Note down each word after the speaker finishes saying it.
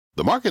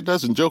The market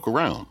doesn't joke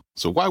around,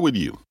 so why would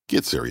you?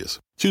 Get serious.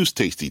 Choose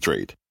Tasty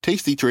Trade.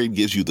 Tasty Trade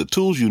gives you the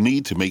tools you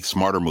need to make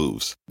smarter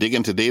moves. Dig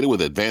into data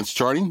with advanced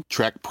charting,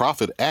 track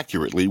profit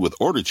accurately with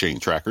order chain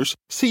trackers,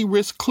 see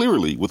risk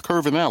clearly with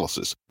curve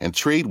analysis, and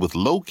trade with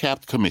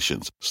low-capped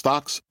commissions,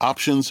 stocks,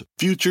 options,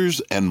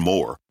 futures, and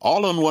more.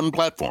 All on one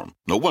platform.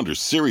 No wonder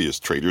serious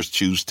traders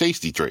choose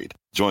Tasty Trade.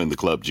 Join the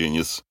club,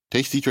 genius.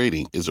 Tasty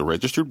Trading is a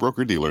registered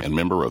broker-dealer and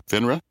member of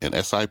FINRA and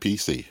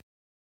SIPC.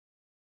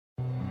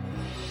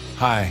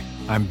 Hi,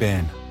 I'm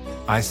Ben.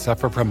 I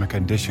suffer from a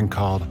condition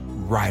called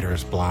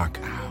writer's block.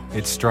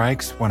 It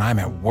strikes when I'm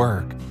at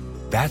work.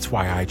 That's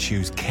why I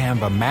choose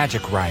Canva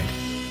Magic Write.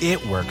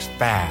 It works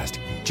fast,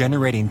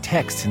 generating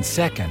text in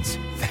seconds,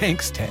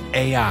 thanks to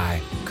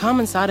AI.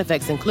 Common side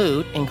effects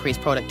include increased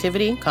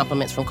productivity,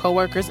 compliments from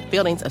coworkers,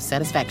 feelings of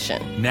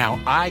satisfaction. Now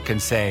I can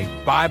say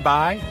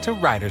bye-bye to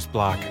writer's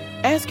block.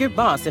 Ask your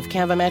boss if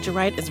Canva Magic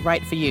Write is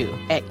right for you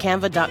at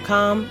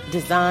canva.com,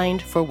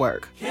 designed for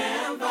work. Canva.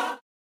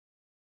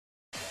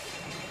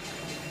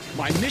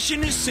 My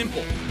mission is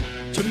simple,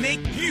 to make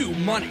you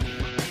money.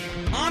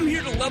 I'm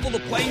here to level the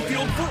playing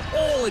field for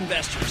all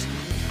investors.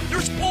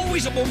 There's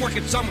always a bull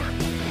market somewhere,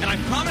 and I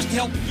promise to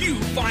help you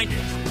find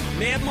it.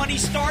 Mad Money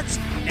starts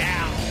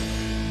now.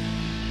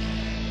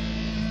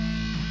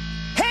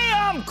 Hey,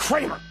 I'm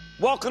Cramer.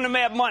 Welcome to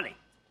Mad Money.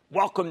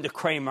 Welcome to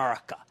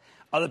Cramerica.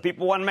 Other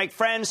people want to make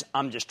friends.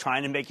 I'm just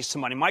trying to make you some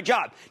money. My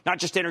job, not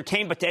just to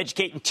entertain, but to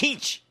educate and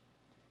teach.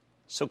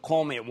 So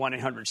call me at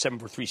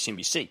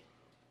 1-800-743-CNBC.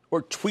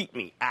 Or tweet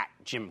me at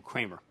Jim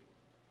Cramer.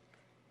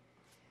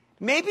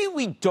 Maybe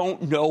we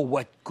don't know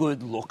what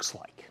good looks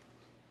like.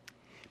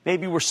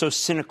 Maybe we're so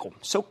cynical,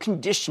 so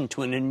conditioned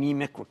to an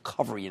anemic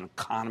recovery in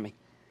economy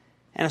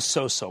and a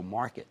so-so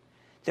market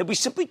that we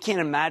simply can't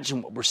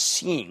imagine what we're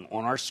seeing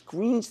on our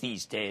screens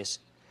these days.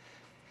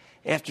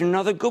 After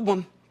another good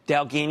one,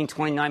 Dow gaining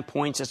 29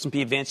 points,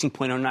 S&P advancing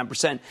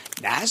 0.09%,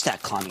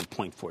 NASDAQ climbing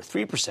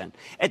 0.43%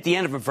 at the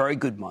end of a very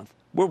good month,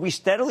 where we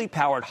steadily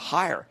powered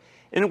higher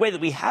in a way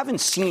that we haven't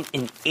seen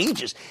in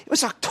ages. It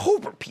was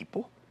October,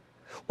 people.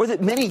 Or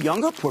that many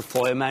younger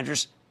portfolio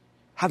managers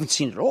haven't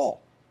seen at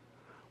all.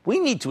 We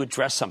need to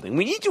address something.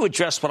 We need to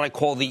address what I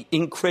call the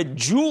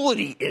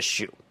incredulity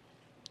issue.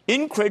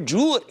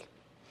 Incredulity.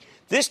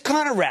 This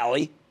kind of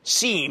rally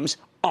seems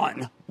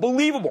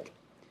unbelievable.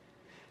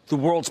 The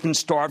world's been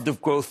starved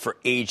of growth for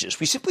ages.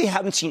 We simply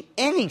haven't seen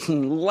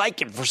anything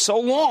like it for so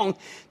long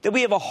that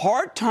we have a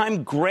hard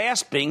time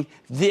grasping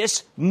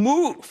this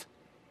move.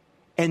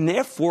 And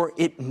therefore,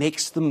 it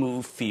makes the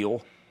move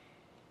feel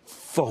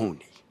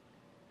phony.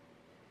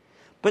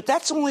 But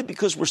that's only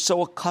because we're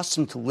so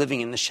accustomed to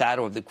living in the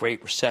shadow of the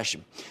Great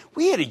Recession.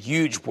 We had a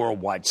huge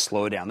worldwide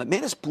slowdown that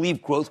made us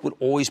believe growth would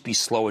always be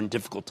slow and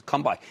difficult to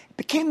come by. It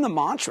became the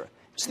mantra.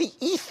 It's the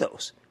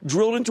ethos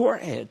drilled into our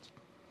heads.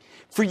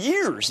 For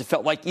years, it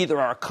felt like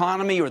either our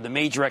economy or the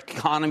major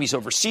economies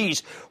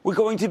overseas were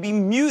going to be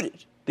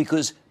muted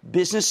because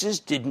businesses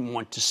didn't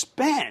want to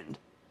spend,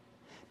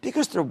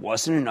 because there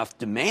wasn't enough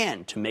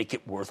demand to make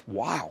it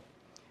worthwhile.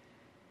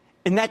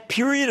 In that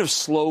period of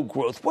slow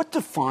growth, what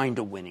defined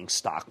a winning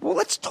stock? Well,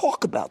 let's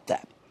talk about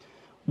that.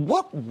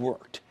 What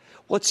worked?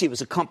 Let's see, it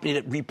was a company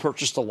that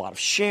repurchased a lot of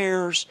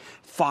shares,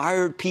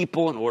 fired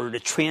people in order to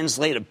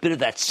translate a bit of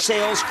that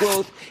sales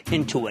growth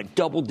into a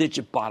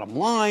double-digit bottom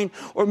line,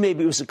 or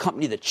maybe it was a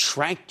company that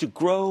shrank to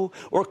grow,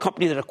 or a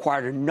company that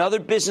acquired another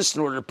business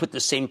in order to put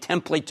the same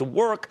template to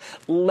work,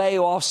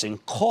 layoffs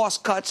and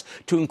cost cuts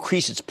to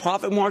increase its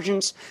profit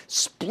margins,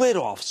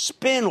 split-offs,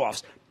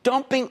 spin-offs,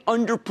 dumping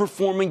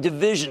underperforming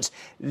divisions.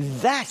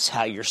 That's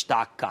how your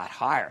stock got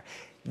higher.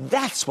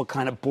 That's what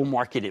kind of bull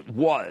market it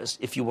was,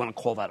 if you want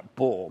to call that a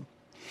bull.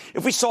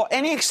 If we saw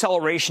any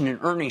acceleration in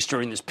earnings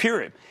during this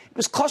period, it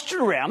was clustered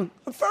around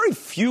a very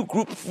few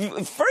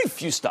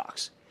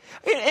stocks.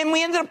 And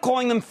we ended up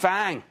calling them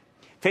FANG.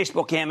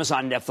 Facebook,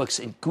 Amazon,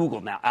 Netflix, and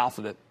Google, now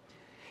Alphabet.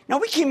 Now,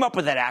 we came up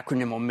with that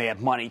acronym on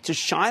Mad Money to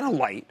shine a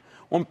light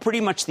on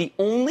pretty much the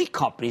only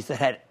companies that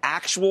had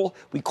actual,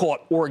 we call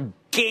it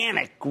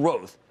organic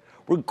growth,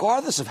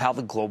 regardless of how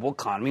the global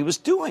economy was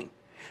doing.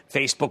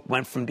 Facebook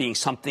went from being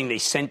something they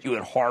sent you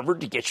at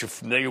Harvard to get you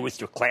familiar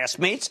with your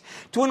classmates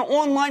to an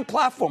online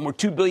platform where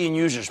 2 billion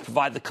users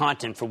provide the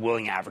content for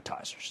willing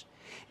advertisers.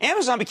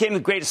 Amazon became the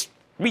greatest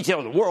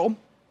retailer in the world.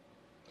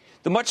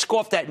 The much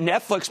scoffed at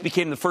Netflix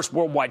became the first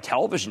worldwide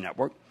television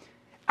network.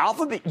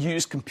 Alphabet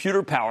used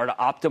computer power to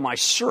optimize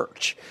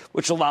search,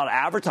 which allowed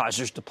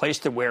advertisers to place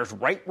their wares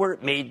right where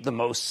it made the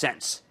most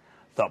sense,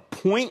 the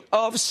point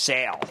of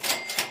sale.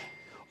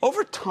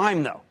 Over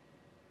time, though,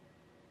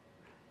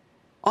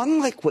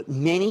 unlike what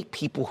many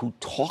people who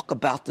talk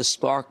about the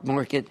stock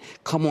market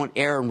come on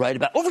air and write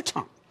about, over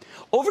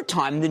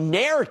time, the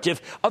narrative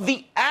of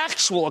the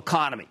actual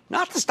economy,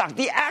 not the stock,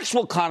 the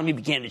actual economy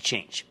began to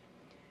change.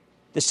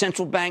 The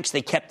central banks,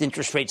 they kept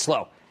interest rates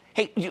low.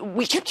 Hey,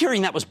 we kept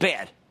hearing that was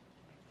bad.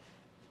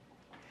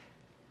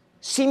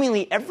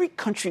 Seemingly every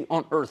country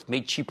on earth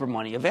made cheaper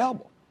money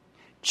available.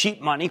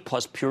 Cheap money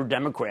plus pure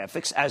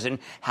demographics, as in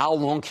how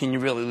long can you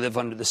really live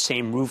under the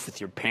same roof with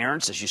your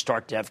parents as you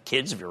start to have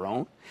kids of your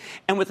own?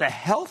 And with a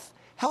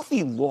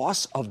healthy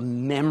loss of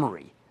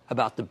memory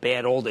about the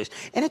bad old days.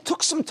 And it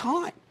took some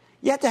time.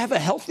 You had to have a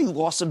healthy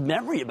loss of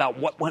memory about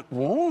what went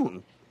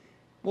wrong.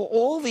 Well,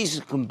 all of these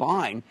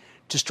combined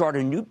to start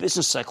a new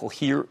business cycle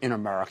here in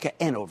America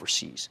and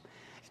overseas.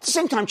 At the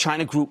same time,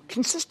 China grew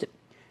consistent.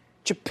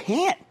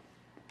 Japan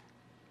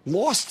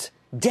lost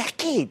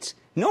decades,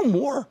 no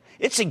more.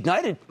 It's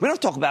ignited. We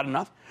don't talk about it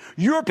enough.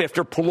 Europe,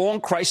 after a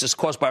prolonged crisis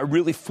caused by a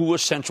really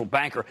foolish central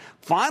banker,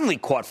 finally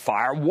caught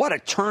fire. What a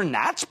turn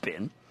that's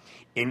been.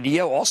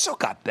 India also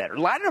got better.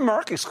 Latin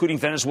America, excluding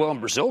Venezuela and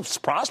Brazil,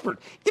 prospered.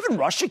 Even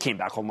Russia came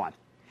back online.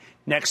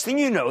 Next thing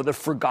you know, the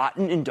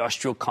forgotten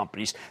industrial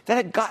companies that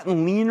had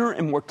gotten leaner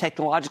and more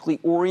technologically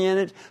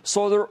oriented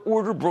saw their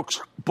order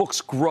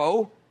books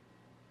grow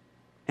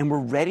and were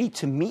ready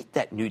to meet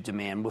that new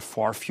demand with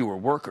far fewer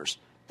workers.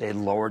 They had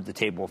lowered the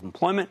table of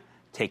employment,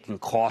 taking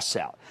costs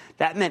out.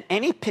 That meant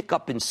any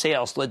pickup in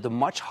sales led to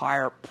much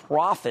higher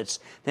profits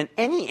than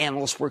any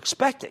analysts were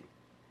expecting,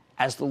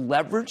 as the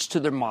leverage to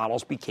their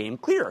models became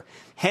clear.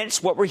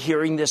 Hence what we're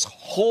hearing this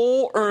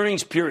whole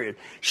earnings period,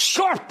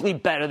 sharply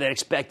better than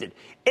expected.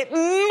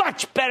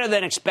 Much better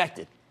than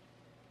expected.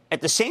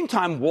 At the same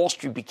time, Wall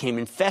Street became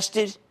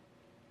infested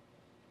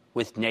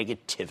with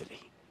negativity.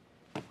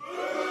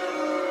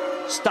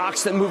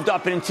 Stocks that moved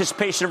up in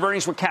anticipation of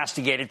earnings were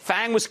castigated.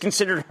 FANG was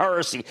considered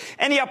heresy.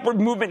 Any upward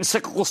movement in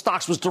cyclical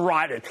stocks was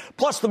derided.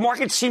 Plus, the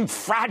market seemed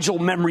fragile.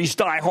 Memories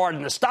die hard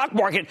in the stock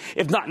market,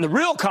 if not in the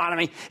real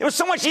economy. It was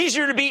so much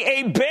easier to be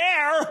a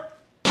bear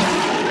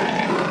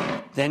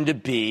than to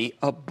be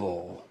a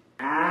bull.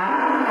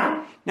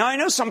 Now, I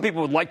know some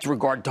people would like to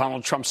regard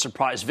Donald Trump's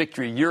surprise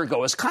victory a year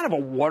ago as kind of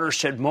a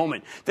watershed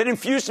moment that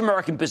infused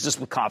American business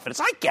with confidence.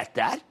 I get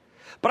that.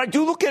 But I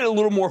do look at it a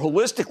little more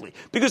holistically,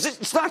 because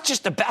it's not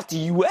just about the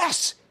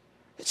U.S.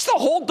 It's the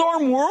whole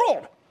darn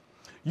world.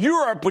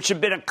 Europe, which had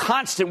been a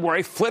constant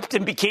worry, flipped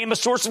and became a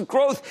source of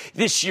growth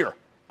this year.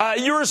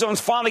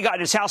 Eurozone's finally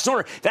gotten its house in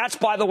order. That's,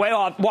 by the way,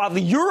 while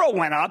the euro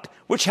went up,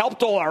 which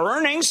helped all our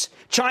earnings.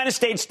 China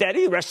stayed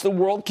steady. The rest of the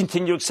world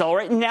continued to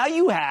accelerate. And now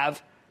you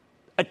have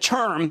a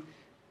term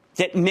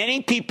that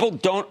many people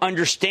don't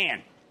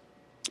understand,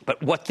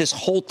 but what this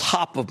whole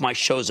top of my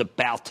show is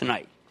about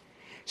tonight.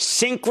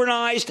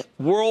 Synchronized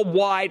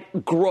worldwide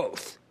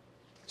growth.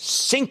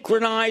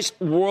 Synchronized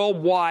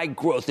worldwide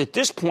growth. At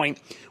this point,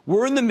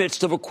 we're in the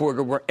midst of a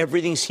quarter where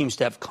everything seems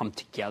to have come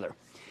together.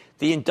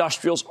 The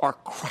industrials are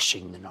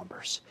crushing the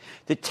numbers.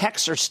 The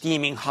techs are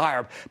steaming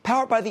higher,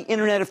 powered by the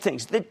Internet of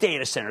Things, the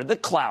data center, the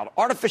cloud,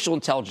 artificial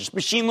intelligence,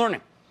 machine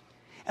learning.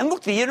 And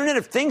look, the Internet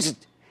of Things,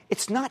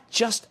 it's not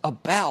just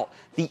about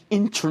the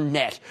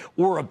Internet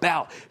or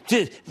about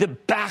the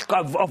back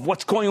of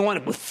what's going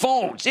on with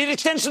phones. It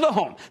extends to the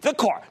home, the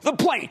car, the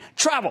plane,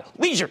 travel,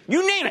 leisure,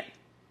 you name it.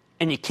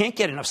 And you can't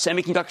get enough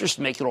semiconductors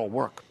to make it all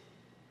work.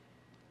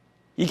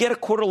 You get a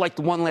quarter like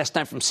the one last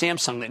night from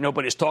Samsung that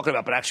nobody's talking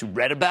about but actually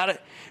read about it,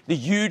 the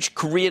huge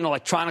Korean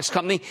electronics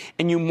company,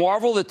 and you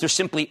marvel that there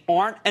simply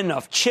aren't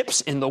enough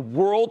chips in the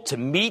world to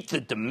meet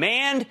the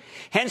demand.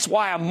 Hence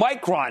why a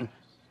Micron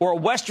or a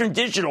Western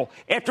Digital,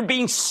 after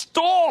being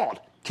stalled,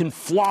 can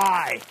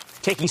fly,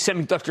 taking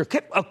semiconductor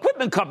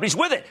equipment companies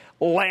with it.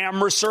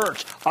 Lam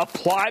Research,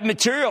 Applied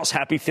Materials,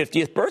 happy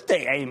 50th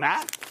birthday, eh,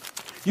 Matt?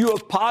 You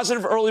have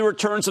positive early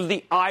returns of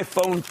the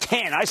iPhone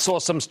 10. I saw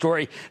some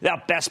story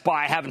about Best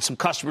Buy having some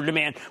customer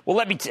demand. Well,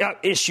 let me tell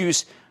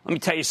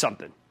you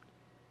something.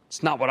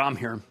 It's not what I'm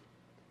hearing.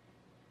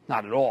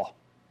 Not at all.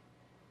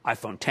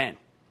 iPhone 10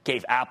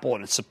 gave Apple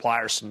and its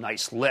suppliers some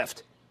nice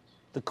lift.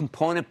 The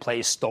component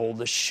plays stole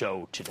the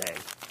show today.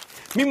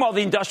 Meanwhile,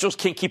 the industrials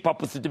can't keep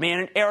up with the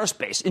demand in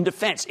aerospace, in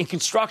defense, in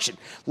construction.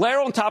 Layer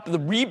on top of the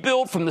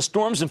rebuild from the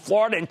storms in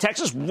Florida and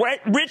Texas,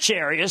 rich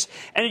areas,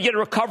 and you get a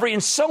recovery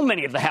in so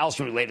many of the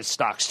housing-related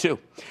stocks, too.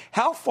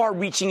 How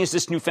far-reaching is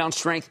this newfound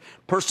strength?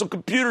 Personal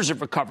computers have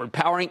recovered,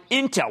 powering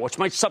Intel, which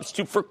might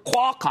substitute for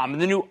Qualcomm in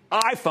the new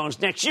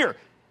iPhones next year,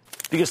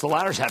 because the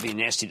latter's having a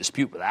nasty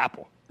dispute with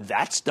Apple.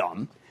 That's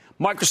dumb.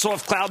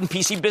 Microsoft Cloud and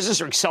PC business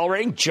are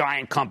accelerating,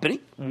 giant company.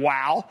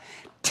 Wow.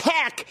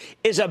 Tech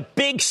is a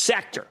big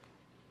sector.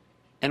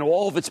 And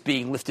all of it's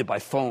being lifted by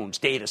phones,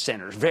 data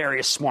centers,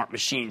 various smart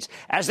machines.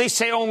 As they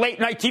say on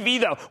late-night TV,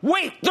 though,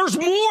 wait, there's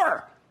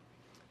more!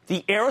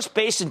 The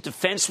aerospace and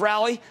defense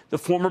rally, the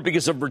former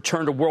because of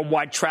return to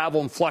worldwide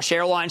travel and flush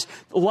airlines,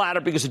 the latter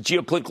because of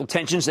geopolitical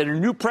tensions and a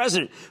new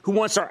president who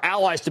wants our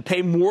allies to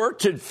pay more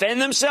to defend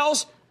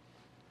themselves.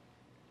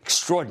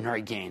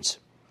 Extraordinary gains.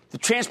 The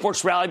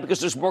transports rally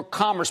because there's more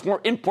commerce, more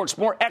imports,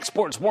 more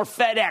exports, more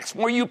FedEx,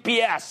 more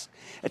UPS.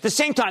 At the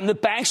same time, the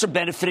banks are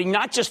benefiting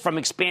not just from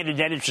expanded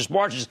net interest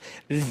margins.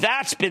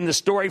 That's been the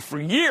story for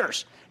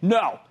years.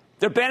 No,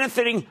 they're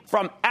benefiting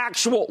from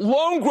actual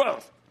loan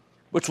growth,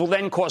 which will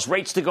then cause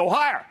rates to go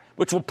higher,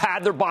 which will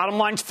pad their bottom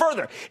lines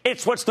further.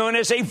 It's what's known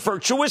as a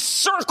virtuous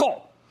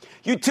circle.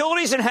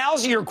 Utilities and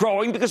housing are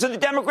growing because of the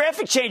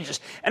demographic changes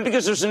and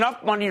because there's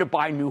enough money to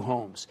buy new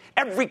homes.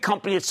 Every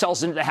company that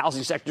sells into the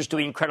housing sector is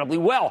doing incredibly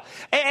well.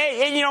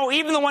 And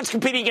even the ones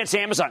competing against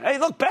Amazon. Hey,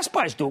 look, Best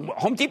Buy's doing well.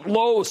 Home Depot,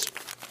 Lowe's.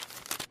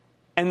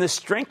 And the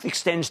strength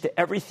extends to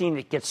everything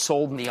that gets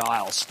sold in the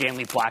aisles.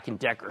 Stanley Black &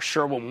 Decker,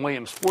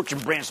 Sherwin-Williams, Fortune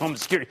Brands, Home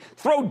Security.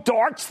 Throw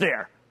darts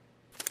there.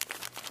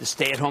 The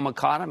stay-at-home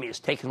economy has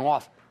taken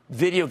off.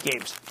 Video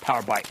games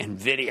powered by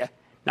NVIDIA.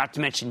 Not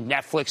to mention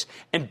Netflix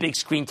and big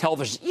screen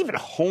televisions, even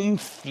home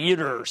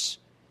theaters.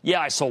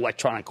 Yeah, I saw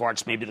Electronic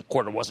Arts. Maybe the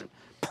quarter wasn't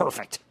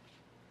perfect.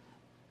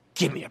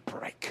 Give me a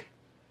break.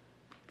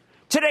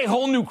 Today,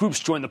 whole new groups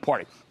join the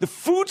party. The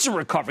foods are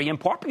recovering, in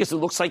part because it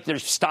looks like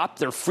they've stopped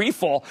their free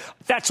fall.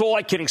 That's all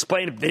I can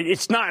explain.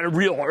 It's not a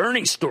real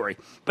earnings story,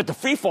 but the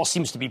free fall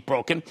seems to be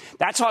broken.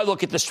 That's how I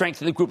look at the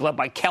strength of the group led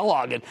by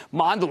Kellogg and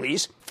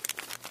Mondelez.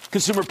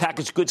 Consumer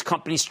packaged goods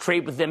companies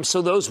trade with them,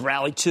 so those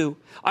rally, too.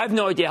 I have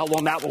no idea how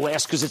long that will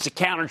last because it's a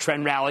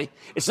counter-trend rally.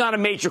 It's not a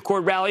major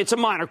chord rally. It's a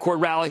minor chord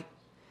rally.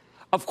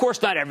 Of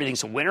course, not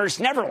everything's a winner. It's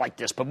never like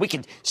this, but we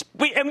can,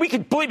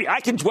 believe me,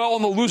 I can dwell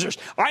on the losers.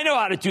 I know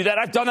how to do that.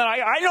 I've done that.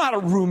 I know how to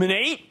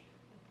ruminate.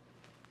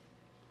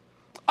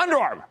 Under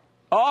Armour.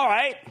 All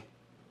right.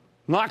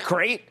 Not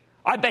great.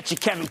 I bet you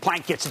Kevin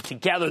Plank gets it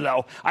together,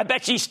 though. I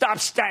bet you he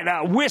stops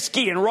that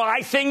whiskey and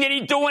rye thing that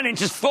he's doing and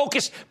just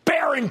focus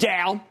bearing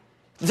down.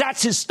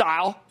 That's his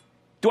style.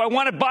 Do I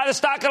want to buy the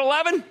stock at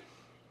 11?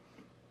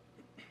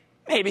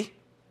 Maybe.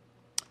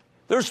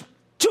 There's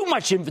too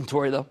much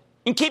inventory, though.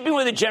 In keeping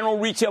with the general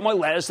retail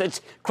malaise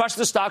that's crushed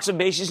the stocks of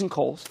Macy's and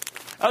Kohl's.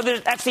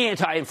 That's the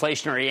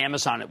anti-inflationary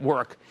Amazon at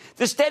work.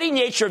 The steady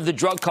nature of the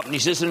drug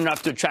companies isn't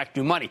enough to attract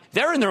new money.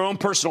 They're in their own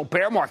personal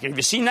bear market. Have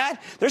you seen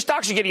that? Their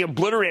stocks are getting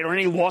obliterated or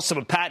any loss of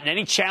a patent,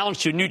 any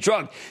challenge to a new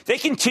drug. They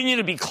continue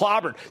to be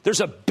clobbered.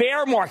 There's a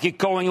bear market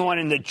going on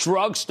in the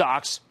drug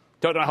stocks.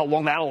 Don't know how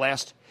long that'll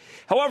last.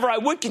 However, I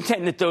would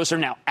contend that those are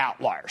now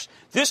outliers.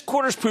 This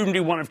quarter's proven to be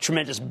one of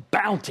tremendous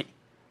bounty.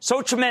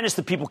 So tremendous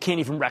that people can't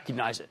even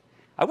recognize it.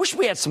 I wish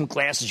we had some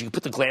glasses. You could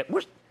put the glass. Do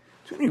you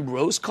have any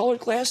rose-colored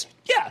glasses?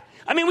 Yeah.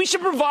 I mean, we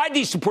should provide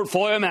these to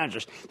portfolio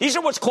managers. These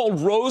are what's called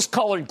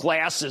rose-colored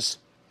glasses.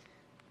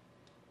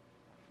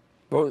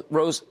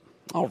 Rose.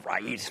 All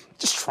right.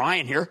 Just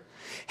trying here.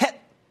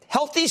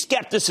 Healthy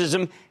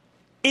skepticism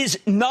is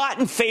not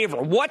in favor.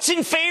 What's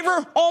in favor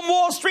on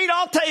Wall Street?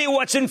 I'll tell you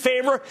what's in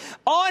favor.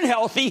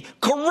 Unhealthy,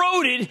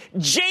 corroded,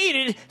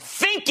 jaded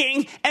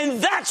thinking,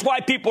 and that's why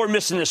people are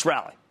missing this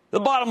rally. The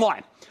bottom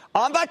line.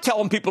 I'm not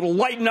telling people to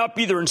lighten up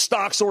either in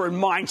stocks or in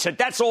mindset.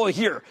 That's all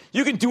here.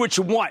 You can do what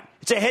you want.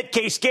 It's a head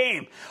case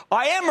game.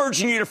 I am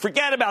urging you to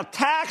forget about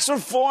tax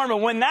reform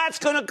and when that's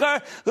going to occur,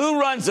 who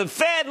runs the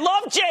Fed.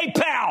 Love Jay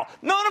Powell.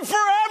 Known him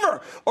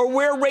forever. Or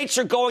where rates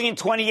are going in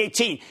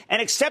 2018.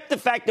 And accept the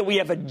fact that we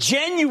have a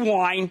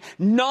genuine,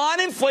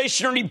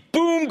 non-inflationary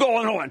boom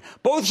going on,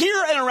 both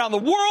here and around the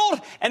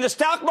world. And the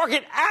stock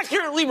market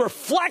accurately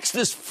reflects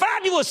this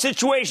fabulous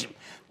situation.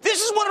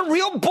 This is what a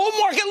real bull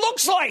market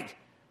looks like.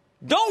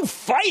 Don't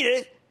fight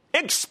it.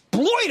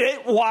 Exploit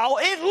it while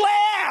it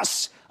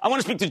lasts. I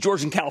want to speak to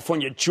George in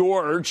California.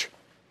 George.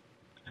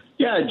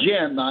 Yeah,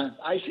 Jim,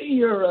 I see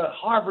your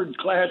Harvard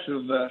class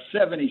of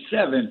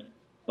 77.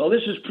 Well,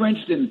 this is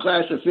Princeton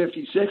class of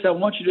 56. I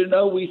want you to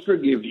know we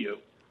forgive you.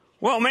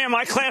 Well, man,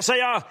 my class,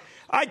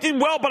 I did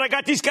well, but I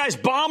got these guys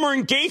Balmer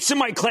and Gates in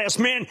my class,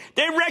 man.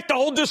 They wrecked the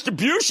whole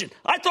distribution.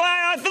 I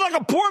feel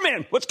like a poor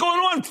man. What's going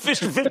on,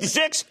 Mr.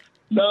 56?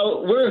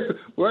 No,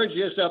 we're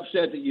just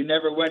upset that you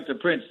never went to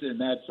Princeton,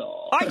 that's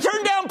all. I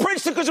turned down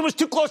Princeton because it was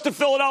too close to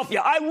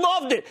Philadelphia. I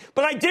loved it,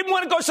 but I didn't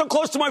want to go so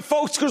close to my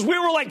folks because we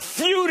were, like,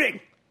 feuding.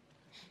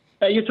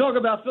 Hey, you talk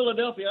about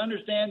Philadelphia. I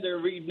understand they're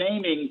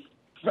renaming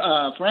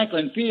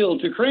Franklin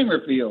Field to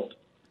Cramer Field.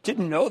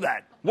 Didn't know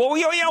that. Well,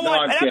 you know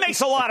what? That makes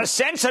a lot of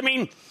sense. I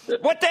mean,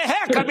 what the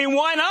heck? I mean,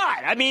 why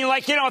not? I mean,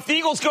 like, if the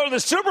Eagles go to the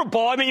Super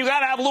Bowl, I mean, you got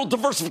to have a little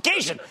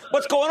diversification.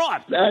 What's going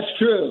on? That's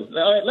true.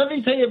 All right, let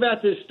me tell you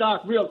about this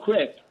stock real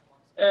quick.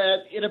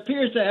 It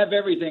appears to have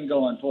everything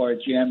going for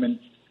it, Jim, and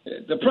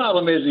the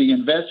problem is the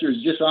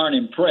investors just aren't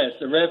impressed.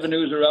 The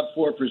revenues are up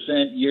 4%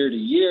 year to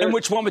year. And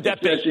which one would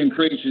that be?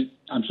 Increases.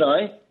 I'm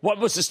sorry? What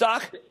was the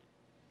stock?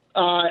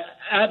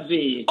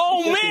 AbbVie.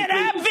 Oh, man,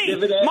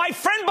 AbbVie. My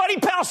friend, buddy,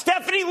 pal,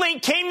 Stephanie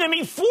Link came to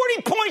me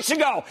 40 points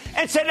ago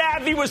and said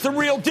AbbVie was the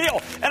real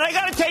deal. And I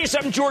got to tell you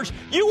something, George.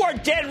 You are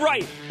dead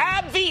right.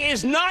 AbbVie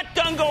is not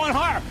done going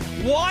higher.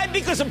 Why?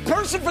 Because a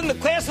person from the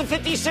class of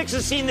 56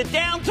 has seen the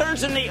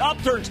downturns and the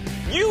upturns.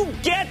 You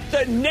get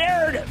the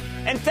narrative.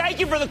 And thank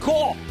you for the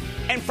call.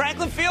 And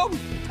Franklin Field?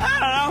 I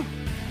don't know.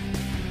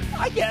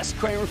 I guess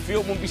Cramer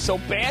Field won't be so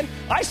bad.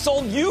 I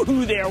sold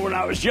Yoo-Hoo there when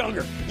I was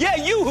younger. Yeah,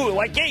 Yoo-Hoo.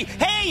 Like, hey,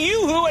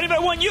 Yoo-Hoo,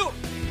 anybody want you?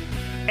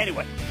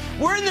 Anyway,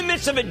 we're in the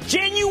midst of a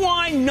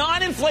genuine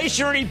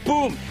non-inflationary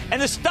boom,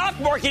 and the stock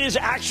market is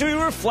actually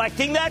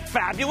reflecting that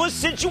fabulous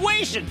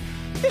situation.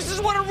 This is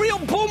what a real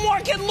bull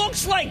market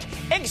looks like.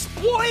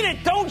 Exploit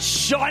it. Don't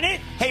shun it.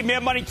 Hey,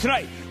 Mad Money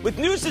tonight. With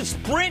news that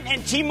Sprint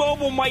and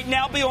T-Mobile might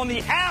now be on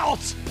the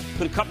outs,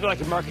 Could a company like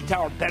American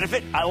Tower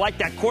benefit? I like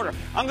that quarter.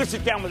 I'm going to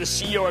sit down with the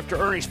CEO after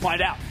earnings,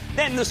 find out.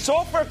 Then the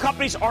software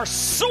companies are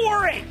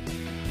soaring.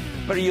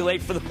 But are you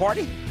late for the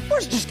party? Or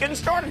is it just getting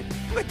started?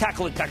 We're going to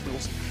tackle the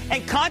technicals.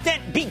 And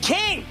content be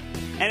king.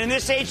 And in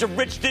this age of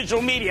rich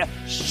digital media,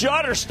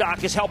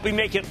 Shutterstock is helping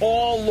make it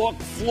all look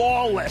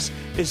flawless.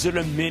 Is it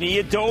a mini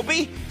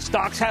Adobe?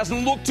 Stocks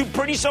hasn't looked too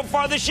pretty so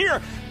far this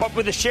year, but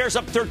with the shares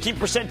up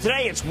 13%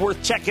 today, it's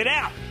worth checking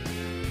out.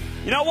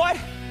 You know what?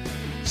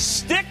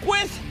 Stick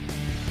with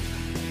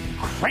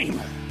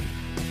Cramer.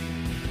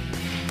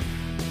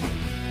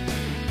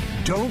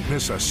 Don't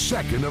miss a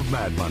second of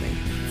Mad Money.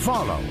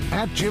 Follow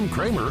 @Jim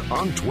Cramer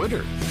on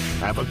Twitter.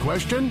 Have a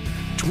question?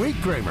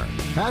 Tweet Cramer.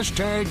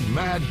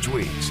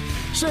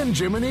 #MadTweets. Send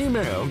Jim an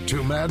email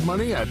to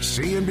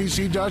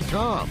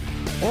madmoney@cnbc.com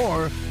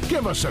or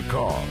give us a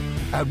call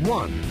at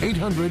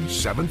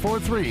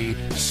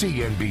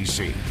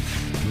 1-800-743-CNBC.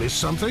 Miss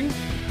something?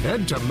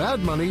 Head to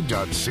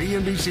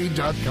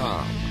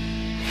madmoney.cnbc.com.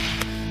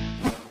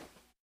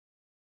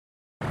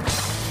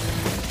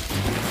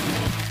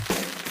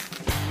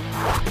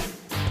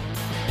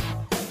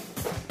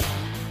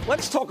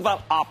 Let's talk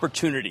about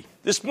opportunity.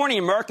 This morning,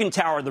 American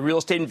Tower, the real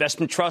estate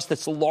investment trust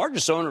that's the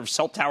largest owner of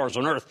cell towers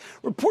on earth,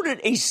 reported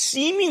a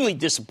seemingly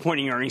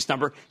disappointing earnings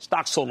number.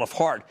 Stock sold off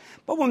hard.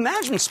 But when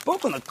management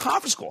spoke on the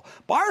conference call,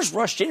 buyers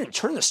rushed in and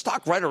turned the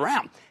stock right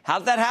around. How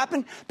did that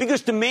happen?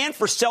 Because demand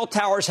for cell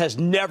towers has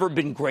never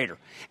been greater.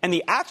 And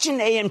the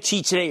action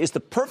AMT today is the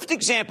perfect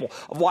example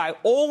of why I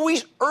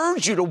always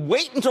urge you to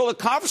wait until the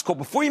conference call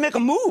before you make a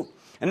move.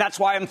 And that's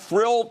why I'm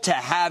thrilled to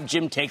have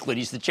Jim Takeley.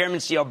 He's the chairman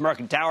and CEO of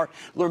American Tower.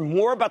 Learn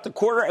more about the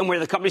quarter and where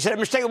the company's headed.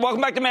 Mr. Takeley,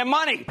 welcome back to Mad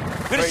Money.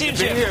 Good to see you,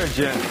 Jim. Here,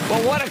 Jim.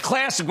 Well, what a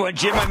classic one,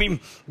 Jim. I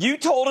mean, you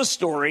told a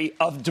story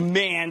of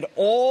demand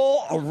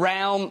all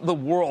around the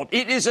world.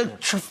 It is a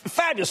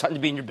fabulous time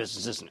to be in your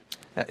business, isn't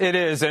it? It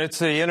is, and it's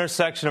the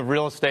intersection of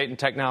real estate and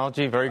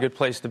technology. Very good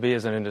place to be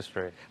as an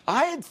industry.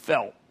 I had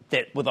felt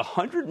that with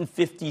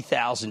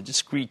 150,000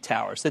 discrete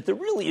towers, that there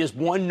really is,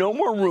 one, no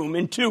more room,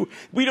 and two,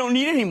 we don't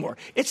need any more.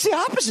 It's the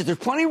opposite. There's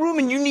plenty of room,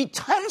 and you need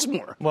tons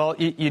more. Well,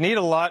 you need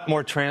a lot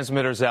more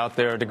transmitters out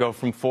there to go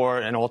from 4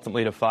 and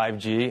ultimately to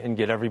 5G and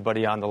get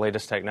everybody on the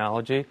latest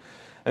technology.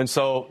 And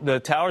so the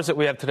towers that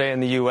we have today in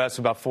the U.S.,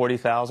 about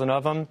 40,000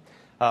 of them.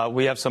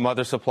 We have some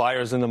other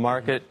suppliers in the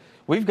market.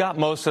 We've got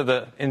most of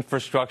the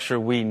infrastructure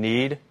we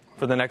need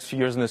for the next few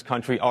years in this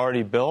country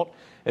already built.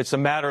 It's a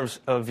matter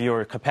of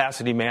your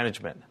capacity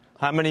management.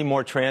 How many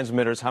more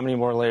transmitters, how many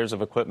more layers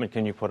of equipment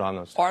can you put on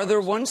those? Are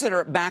there ones that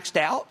are maxed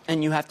out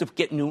and you have to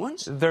get new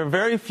ones? There are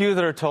very few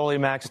that are totally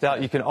maxed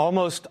out. You can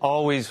almost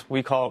always,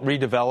 we call it,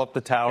 redevelop the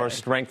tower,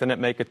 strengthen it,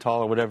 make it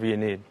taller, whatever you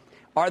need.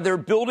 Are there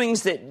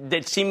buildings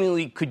that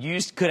seemingly could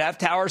have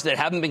towers that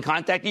haven't been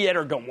contacted yet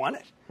or don't want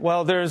it?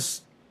 Well,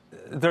 there's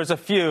a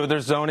few.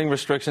 There's zoning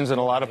restrictions in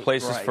a lot of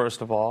places,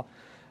 first of all.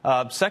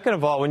 Second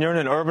of all, when you're in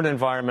an urban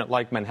environment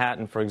like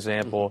Manhattan, for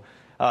example,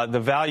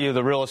 the value of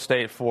the real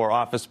estate for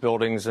office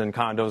buildings and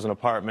condos and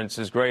apartments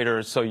is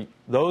greater. So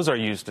those are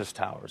used as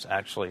towers,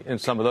 actually, in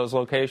some of those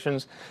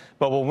locations.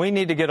 But when we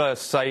need to get a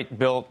site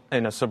built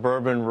in a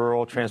suburban,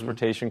 rural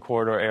transportation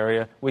corridor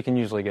area, we can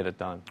usually get it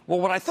done.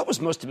 Well, what I thought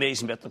was most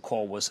amazing about the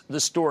call was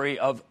the story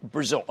of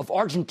Brazil, of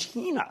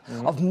Argentina,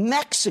 of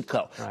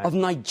Mexico, of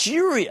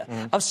Nigeria,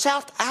 of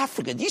South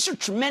Africa. These are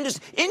tremendous.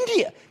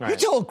 India. You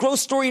tell a growth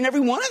story in every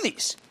one of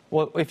these.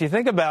 Well, if you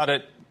think about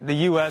it, the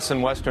U.S.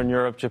 and Western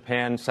Europe,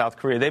 Japan, South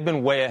Korea, they've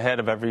been way ahead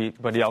of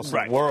everybody else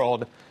in the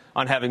world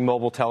on having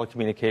mobile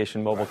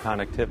telecommunication, mobile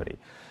connectivity.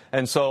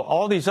 And so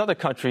all these other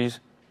countries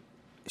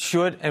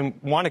should and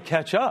want to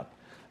catch up.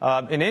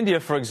 In India,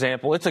 for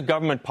example, it's a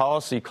government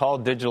policy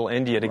called Digital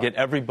India to get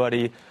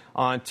everybody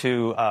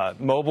onto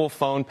mobile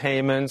phone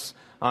payments,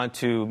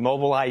 onto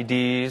mobile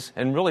IDs,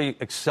 and really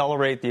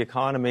accelerate the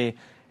economy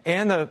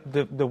and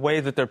the way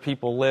that their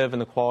people live and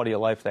the quality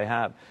of life they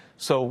have.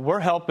 So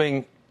we're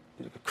helping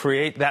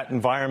create that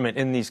environment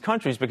in these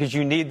countries because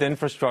you need the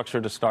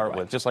infrastructure to start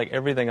with, just like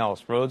everything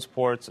else, roads,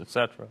 ports,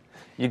 etc.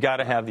 You got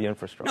to have the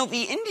infrastructure. Now,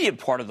 the India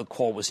part of the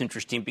call was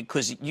interesting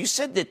because you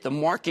said that the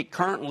market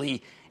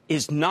currently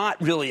is not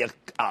really a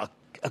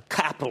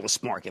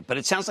capitalist market, but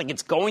it sounds like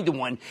it's going to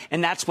one,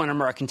 and that's when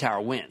American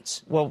Tower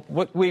wins. Well,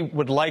 what we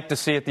would like to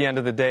see at the end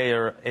of the day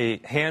are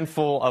a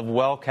handful of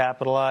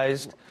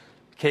well-capitalized,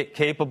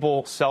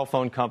 capable cell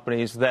phone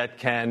companies that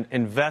can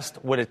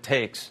invest what it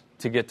takes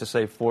to get to,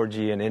 say,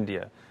 4G in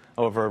India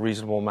over a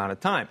reasonable amount of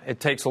time.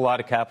 It takes a lot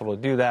of capital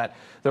to do that.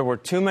 There were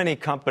too many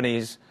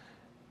companies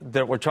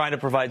that were trying to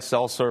provide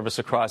cell service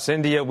across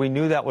India. We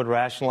knew that would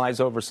rationalize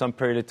over some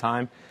period of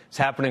time. It's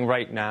happening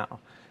right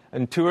now.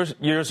 In 2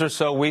 years or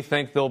so, we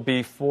think there'll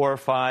be 4 or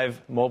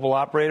 5 mobile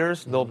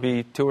operators. There'll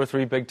be 2 or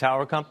 3 big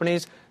tower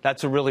companies.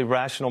 That's a really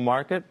rational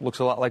market. Looks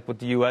a lot like what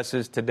the U.S.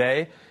 is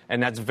today,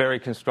 and that's very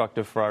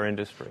constructive for our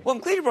industry. Well, I'm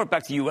glad you brought it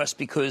back to the U.S.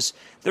 because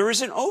there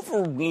is an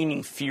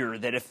overweening fear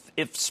that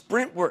if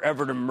Sprint were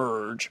ever to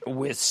merge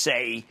with,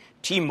 say,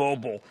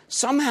 T-Mobile,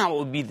 somehow it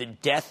would be the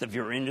death of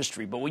your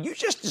industry. But what you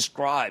just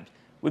described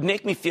would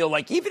make me feel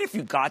like even if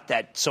you got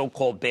that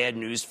so-called bad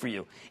news for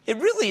you, it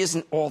really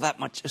isn't all that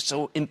much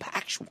so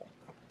impactful.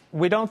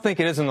 We don't think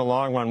it is in the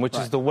long run, which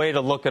is the way to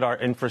look at our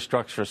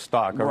infrastructure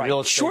stock, our real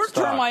estate short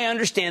stock. term, I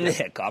understand the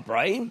hiccup,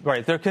 right?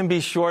 Right. There can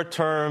be short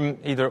term,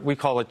 either we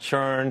call it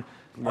churn,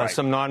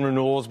 some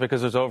non-renewals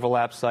because there's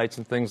overlap sites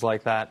and things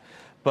like that.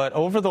 But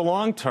over the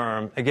long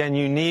term, again,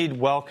 you need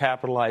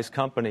well-capitalized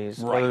companies,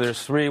 whether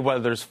there's 3, whether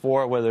there's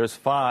 4, whether there's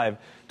 5,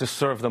 to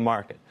serve the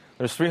market.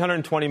 There's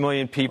 320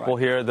 million people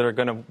here that are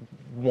going to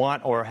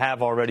want or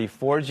have already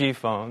 4G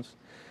phones.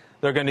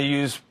 They're going to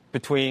use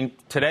between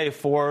today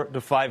 4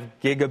 to 5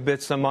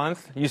 gigabits a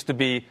month. It used to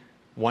be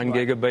 1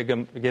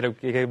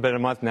 gigabit a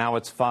month. Now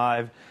it's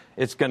 5.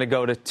 It's going to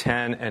go to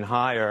 10 and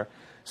higher.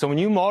 So when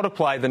you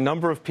multiply the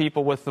number of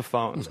people with the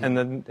phones and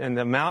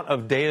the amount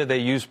of data they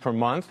use per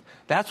month,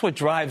 that's what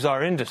drives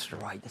our industry.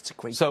 Right, that's a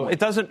great point. So it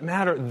doesn't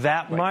matter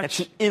that much.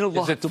 That's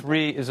is it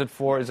 3, is it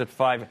 4, is it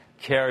 5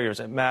 carriers?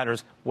 It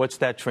matters. What's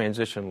that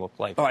transition look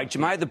like? All right,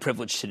 Jim, I had the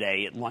privilege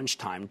today at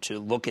lunchtime to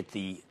look at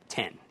the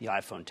 10, the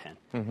iPhone 10.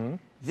 Mm-hmm.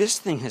 This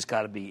thing has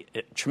got to be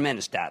a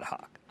tremendous data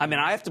hog. I mean,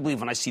 I have to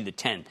believe when I see the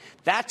 10,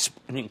 that's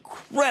an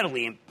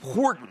incredibly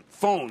important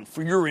phone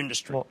for your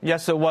industry. Well,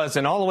 yes, it was.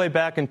 And all the way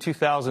back in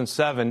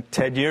 2007,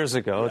 10 years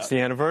ago, it's the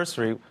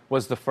anniversary,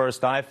 was the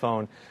first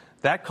iPhone.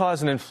 That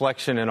caused an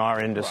inflection in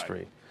our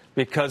industry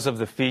because of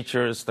the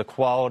features, the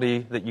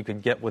quality that you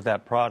could get with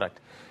that product.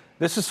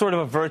 This is sort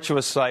of a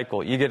virtuous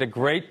cycle. You get a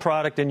great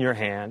product in your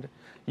hand.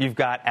 You've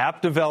got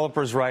app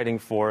developers writing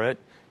for it.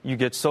 You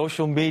get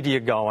social media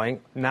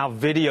going, now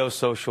video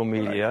social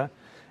media. Right.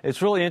 It's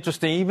really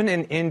interesting. Even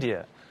in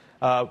India,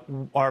 our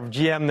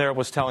GM there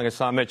was telling us,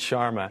 Amit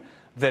Sharma,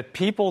 that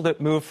people that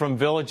move from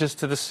villages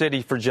to the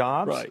city for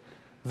jobs,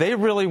 they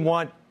really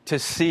want to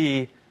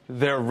see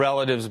their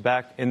relatives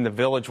back in the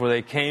village where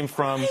they came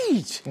from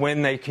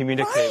when they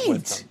communicate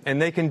with them.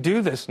 And they can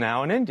do this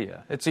now in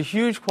India. It's a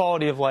huge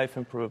quality of life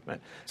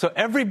improvement. So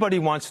everybody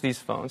wants these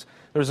phones.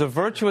 There's a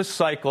virtuous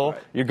cycle.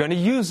 You're going to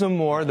use them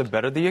more, the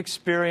better the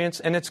experience,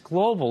 and it's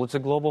global. It's a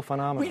global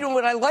phenomenon. Well, you know,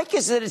 what I like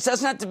is that it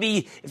doesn't have to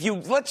be, if you,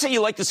 let's say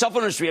you like the cell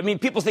phone industry. I mean,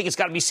 people think it's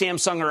got to be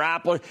Samsung or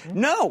Apple.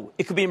 No,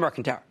 it could be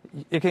American Tower.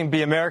 It can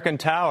be American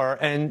Tower.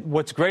 And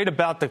what's great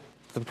about the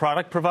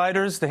product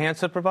providers, the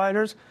handset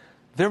providers,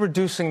 they're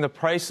reducing the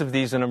price of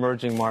these in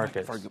emerging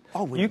markets.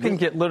 You can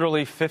get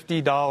literally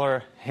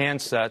 $50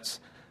 handsets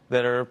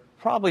that are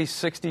probably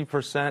 60%,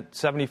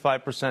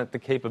 75% the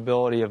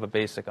capability of a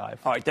basic iPhone.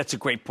 All right, that's a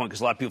great point,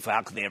 because a lot of people say,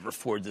 how can they ever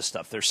afford this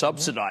stuff? They're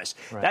subsidized.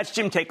 That's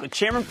Jim Cramer,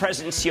 Chairman,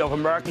 President, and CEO of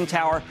American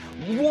Tower.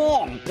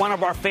 Long one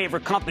of our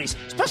favorite companies,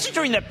 especially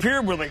during that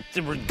period where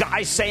there were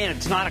guys saying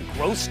it's not a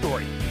growth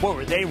story. Boy,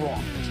 were they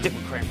wrong. Stick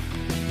with Cramer.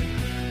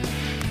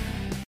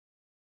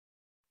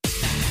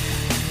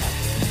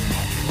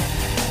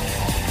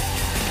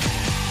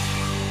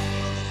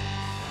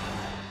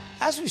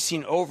 As we've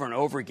seen over and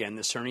over again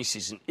this earnings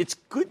season, it's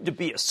good to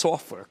be a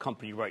software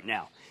company right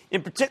now.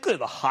 In particular,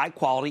 the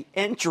high-quality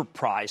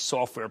enterprise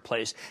software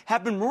plays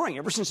have been roaring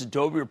ever since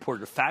Adobe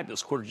reported a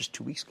fabulous quarter just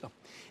 2 weeks ago.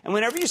 And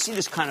whenever you see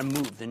this kind of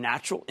move, the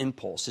natural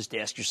impulse is to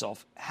ask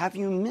yourself, have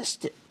you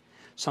missed it?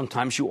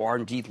 Sometimes you are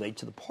indeed late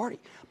to the party,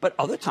 but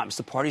other times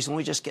the party's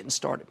only just getting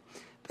started.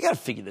 We got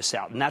to figure this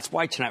out, and that's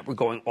why tonight we're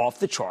going off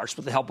the charts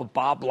with the help of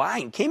Bob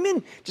Lang. Came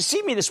in to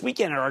see me this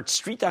weekend at our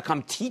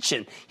Street.com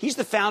teach-in. He's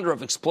the founder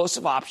of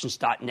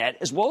ExplosiveOptions.net,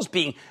 as well as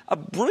being a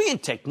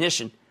brilliant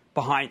technician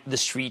behind the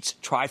Street's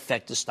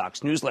Trifecta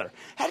Stocks newsletter.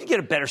 Had to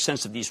get a better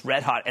sense of these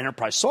red-hot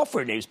enterprise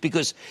software names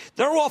because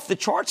they're off the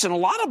charts, and a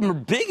lot of them are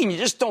big, and you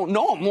just don't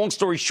know them. Long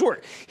story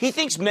short, he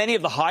thinks many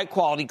of the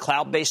high-quality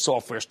cloud-based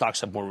software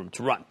stocks have more room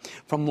to run,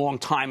 from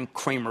long-time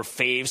Cramer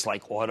faves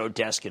like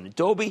Autodesk and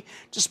Adobe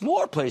to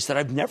smaller plays that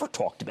I've never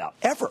talked about,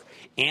 ever,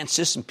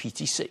 Ansys and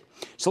PTC.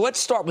 So let's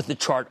start with the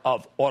chart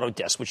of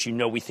Autodesk, which you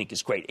know we think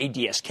is great,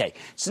 ADSK.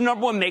 It's the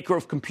number one maker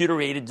of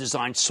computer-aided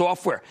design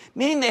software,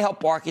 meaning they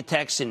help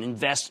architects and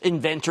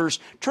inventors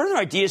turn their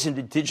ideas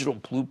into digital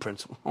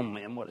blueprints. Oh,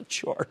 man, what a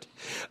chart.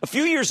 A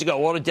few years ago,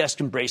 Autodesk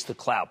embraced the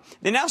cloud.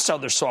 They now sell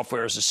their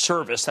software as a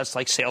service. That's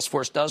like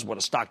Salesforce does, what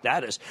a stock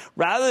that is,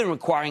 rather than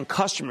requiring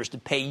customers to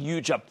pay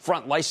huge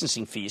upfront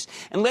licensing fees.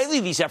 And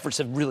lately, these efforts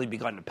have really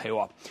begun to pay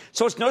off.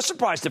 So it's no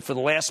surprise that for the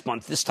last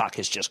month, this stock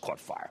has just caught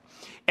fire.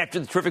 After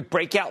the terrific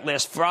breakout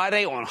last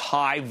Friday on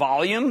high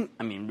volume,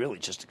 I mean, really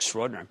just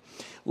extraordinary,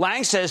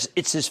 Lang says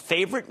it's his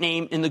favorite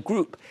name in the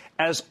group,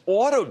 as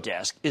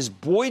Autodesk is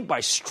buoyed by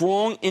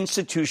strong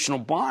institutional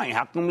buying.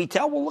 How can we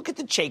tell? Well, look at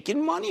the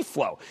Chaikin money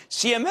flow.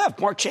 CMF,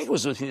 Mark Chaikin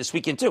was with me this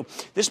weekend, too.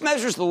 This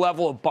measures the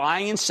level of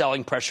buying and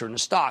selling pressure in the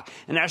stock.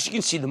 And as you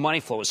can see, the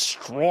money flow is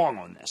strong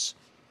on this.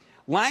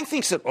 Lang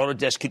thinks that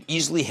Autodesk could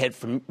easily head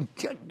from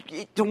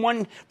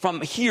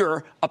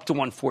here up to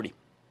 140.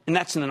 And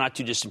that's in the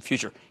not-too-distant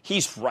future.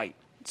 He's right.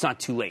 It's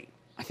not too late.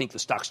 I think the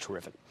stock's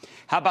terrific.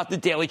 How about the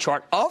daily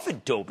chart of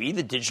Adobe,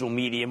 the digital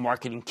media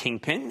marketing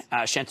kingpin?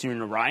 Shantanu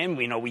Narayan,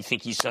 we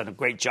think he's done a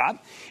great job.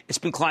 It's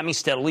been climbing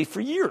steadily for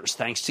years,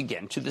 thanks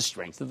again to the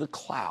strength of the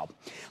cloud.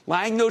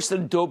 Lang notes that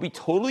Adobe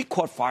totally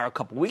caught fire a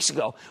couple weeks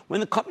ago when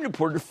the company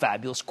reported a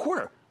fabulous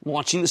quarter,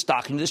 launching the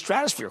stock into the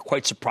stratosphere.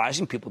 Quite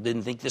surprising. People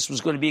didn't think this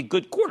was going to be a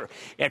good quarter.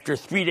 After a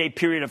 3-day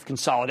period of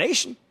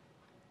consolidation,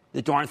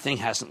 the darn thing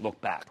hasn't looked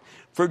back.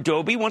 For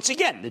Adobe, once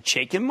again, the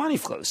Chaikin money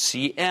flows,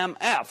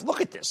 CMF. Look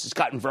at this. It's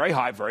gotten very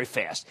high very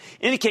fast,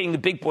 indicating the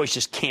big boys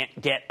just can't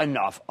get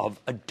enough of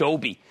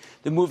Adobe.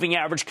 The moving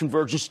average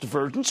convergence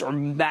divergence, or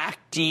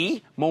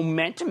MACD,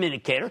 momentum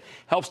indicator,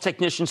 helps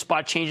technicians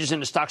spot changes in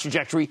the stock's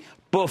trajectory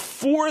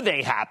before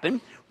they happen.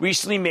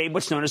 Recently made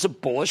what's known as a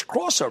bullish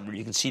crossover.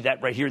 You can see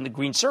that right here in the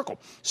green circle.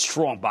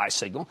 Strong buy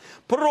signal.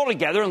 Put it all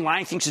together, and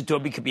Lang thinks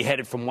Adobe could be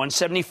headed from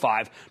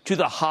 175 to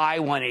the high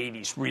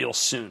 180s real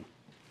soon.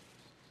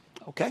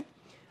 Okay?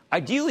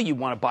 Ideally, you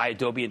want to buy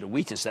Adobe into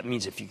weakness. That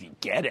means if you can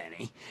get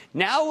any.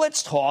 Now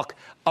let's talk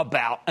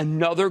about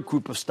another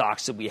group of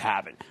stocks that we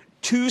haven't.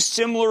 Two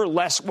similar,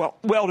 less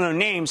well-known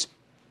names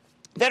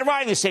that are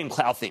riding the same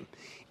cloud theme.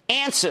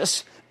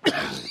 ANSYS,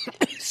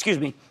 excuse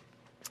me,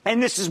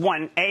 and this is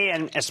one,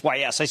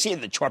 ANSYS. I see it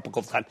in the chart book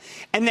all the time.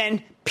 And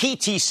then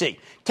PTC.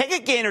 Take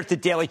a gander at the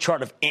daily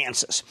chart of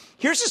ANSYS.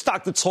 Here's a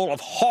stock that sold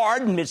off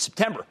hard in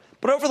mid-September.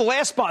 But over the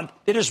last month,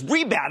 it has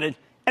rebounded,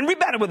 and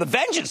rebounded with a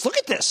vengeance. Look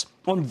at this,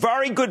 on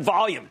very good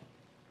volume.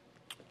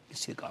 You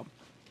see the column.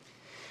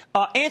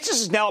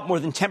 ANSYS is now up more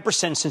than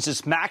 10% since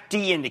its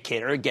MACD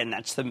indicator, again,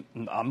 that's the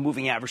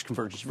moving average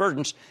convergence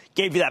divergence,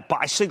 gave you that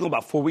buy signal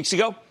about 4 weeks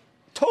ago.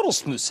 Total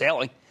smooth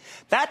sailing.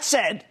 That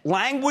said,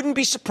 Lang wouldn't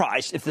be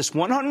surprised if this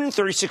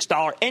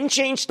 $136 and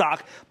change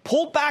stock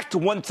pulled back to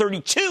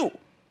 $132.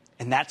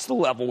 And that's the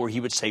level where he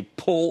would say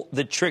pull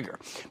the trigger.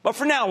 But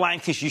for now, Lang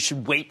thinks you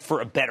should wait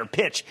for a better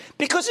pitch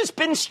because it's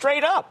been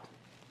straight up.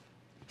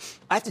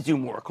 I have to do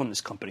more work on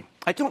this company.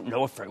 I don't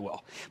know it very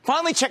well.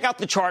 Finally, check out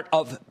the chart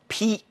of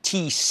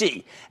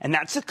PTC, and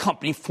that's a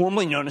company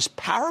formerly known as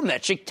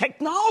Parametric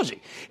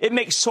Technology. It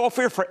makes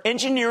software for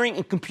engineering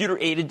and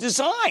computer-aided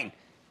design.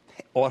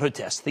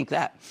 Autodesk, think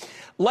that.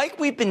 Like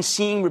we've been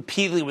seeing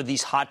repeatedly with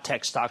these hot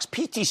tech stocks,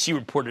 PTC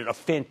reported a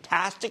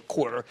fantastic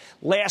quarter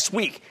last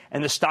week,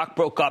 and the stock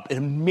broke up in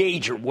a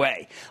major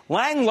way.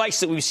 Lang likes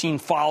that we've seen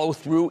follow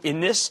through in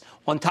this.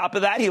 On top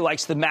of that, he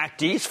likes the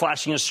MACD. It's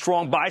flashing a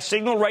strong buy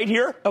signal right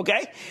here,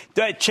 okay?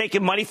 The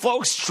Chaikin money flow,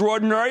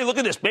 extraordinary. Look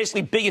at this.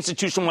 Basically, big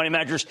institutional money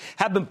managers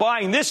have been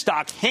buying this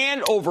stock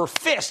hand over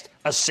fist,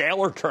 a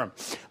sailor term.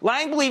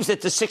 Lang believes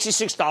that the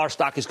 $66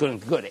 stock is going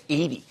to go to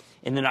 80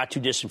 in the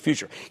not-too-distant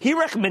future. He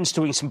recommends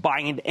doing some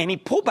buying into any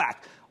pullback,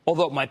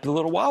 although it might be a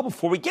little while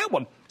before we get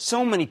one.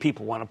 So many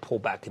people want to pull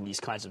back in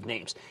these kinds of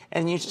names,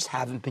 and you just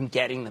haven't been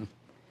getting them.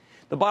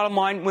 The bottom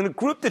line, when a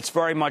group that's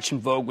very much in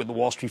vogue with the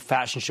Wall Street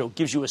fashion show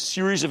gives you a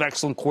series of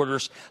excellent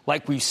quarters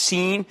like we've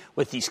seen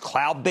with these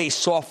cloud-based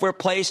software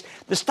plays,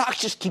 the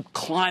stocks just keep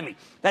climbing.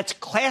 That's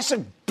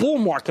classic bull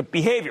market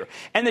behavior.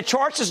 And the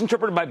charts as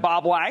interpreted by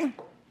Bob Lang,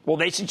 well,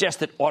 they suggest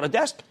that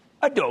Autodesk,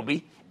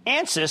 Adobe,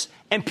 ANSYS,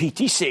 and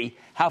PTC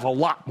have a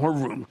lot more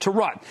room to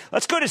run.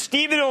 Let's go to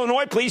Steve in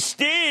Illinois, please.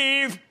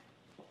 Steve.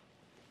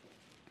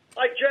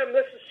 Hi, Jim.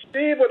 This is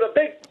Steve with a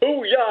big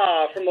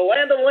booyah from the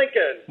land of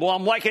Lincoln. Well,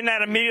 I'm liking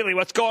that immediately.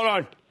 What's going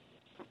on?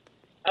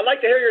 I'd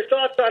like to hear your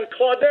thoughts on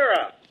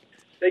Cloudera.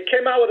 They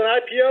came out with an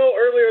IPO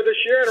earlier this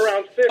year at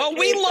around 15. Oh,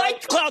 we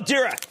liked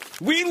Cloudera.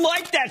 We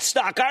liked that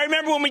stock. I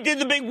remember when we did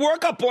the big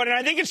workup on it.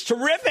 I think it's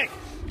terrific.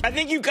 I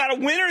think you've got a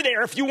winner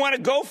there if you want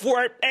to go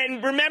for it.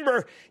 And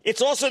remember,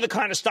 it's also the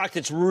kind of stock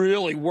that's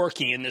really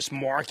working in this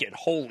market.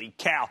 Holy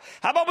cow.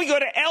 How about we go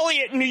to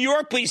Elliot in New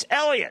York, please?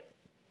 Elliot.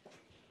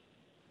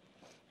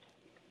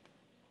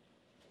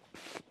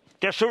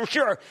 Just so we're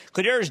sure,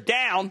 Cloudera's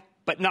down,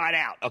 but not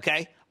out,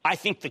 okay? I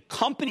think the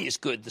company is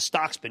good. The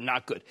stock's been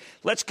not good.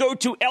 Let's go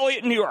to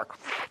Elliot in New York.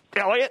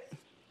 Elliot?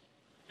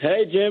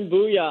 Hey, Jim.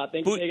 Booyah.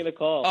 Thanks for taking the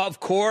call. Of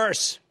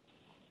course.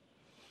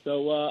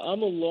 So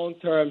I'm a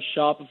long-term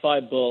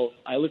Shopify bull.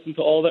 I listen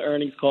to all the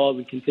earnings calls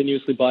and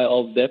continuously buy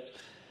all the dips.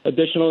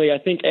 Additionally, I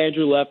think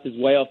Andrew Left is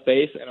way off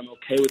base, and I'm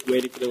okay with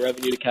waiting for the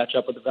revenue to catch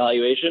up with the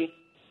valuation.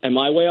 Am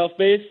I way off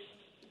base?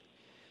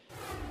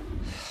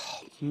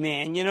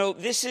 Man,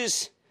 this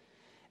is,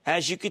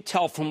 as you could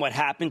tell from what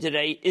happened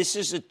today, this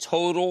is a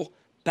total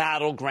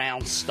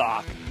battleground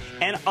stock.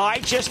 And I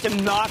just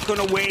am not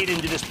going to wade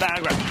into this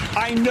battleground.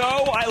 I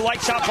know I like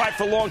Shopify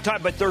for a long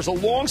time, but there's a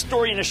long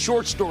story and a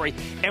short story.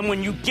 And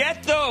when you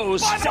get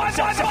those,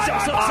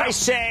 I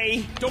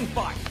say, don't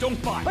buy.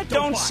 But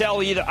don't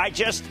sell either. I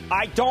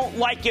don't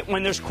like it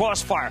when there's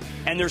crossfire.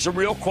 And there's a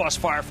real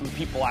crossfire from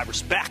people I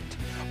respect.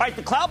 All right,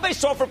 the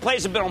cloud-based software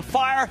plays have been on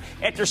fire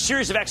after a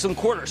series of excellent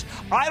quarters.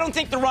 I don't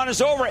think the run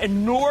is over,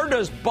 and nor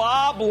does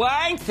Bob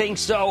Lang think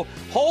so.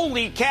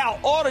 Holy cow,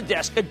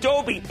 Autodesk,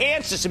 Adobe,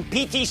 ANSYS, and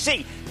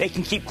PTC, they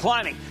can keep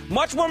climbing.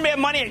 Much more Mad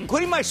Money,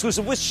 including my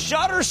exclusive with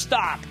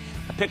Shutterstock.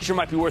 picture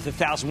might be worth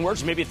 1,000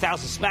 words, maybe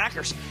 1,000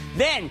 smackers.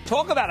 Then,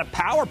 talk about a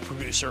power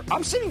producer.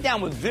 I'm sitting down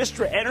with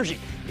Vistra Energy.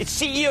 Its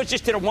CEO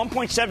just did a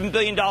 $1.7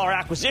 billion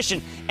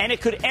acquisition, and it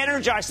could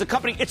energize the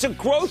company. It's a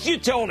growth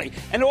utility.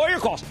 And all your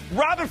calls,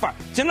 rapid fire.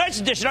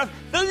 Tonight's edition of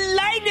the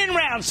Lightning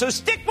Round. So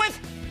stick with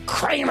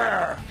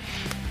Cramer.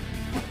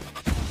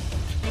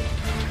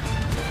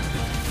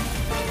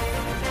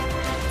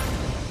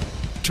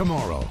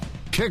 Tomorrow,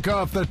 kick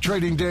off the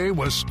trading day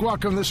with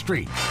Squawk on the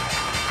Street.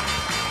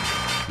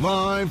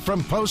 Live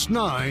from Post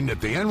 9 at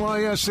the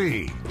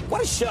NYSE.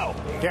 What a show.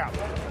 Yeah.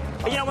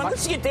 You know, when I'm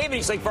listening to David,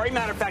 he's like, very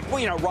matter of fact,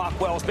 well, you know,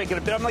 Rockwell's making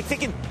a bit. I'm like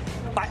thinking,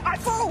 I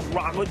follow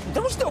Rockwell.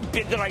 There was no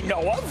bit that I know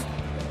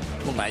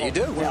of. Well, now you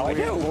do. Now I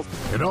do.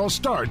 It all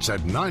starts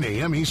at 9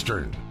 a.m.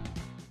 Eastern.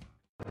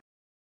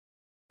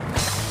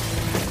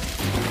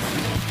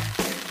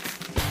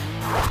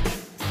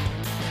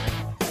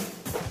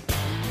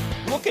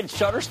 Look at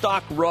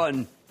Shutterstock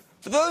Run.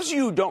 For those of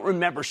you who don't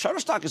remember,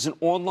 Shutterstock is an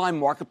online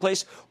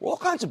marketplace where all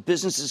kinds of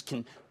businesses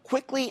can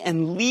quickly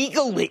and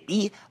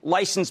legally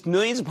license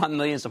millions upon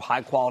millions of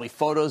high-quality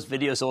photos,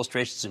 videos,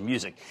 illustrations, and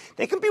music.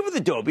 They compete with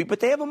Adobe,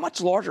 but they have a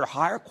much larger,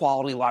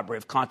 higher-quality library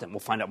of content. We'll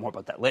find out more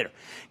about that later.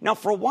 Now,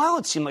 for a while,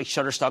 it seemed like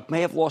Shutterstock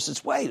may have lost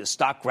its way. The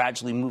stock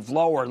gradually moved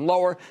lower and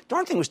lower.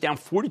 Darn thing was down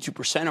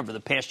 42% over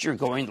the past year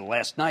going into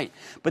last night.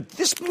 But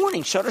this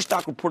morning,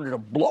 Shutterstock reported a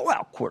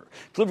blowout quarter,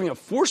 delivering a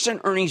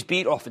 4-cent earnings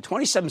beat off a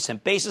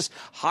 27-cent basis,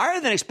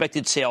 higher than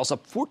expected sales,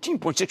 up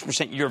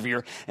 14.6%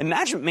 year-over-year, and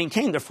management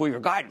maintained their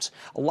full-year guidance.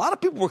 A lot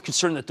of people were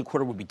concerned that the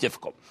quarter would be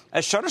difficult,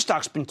 as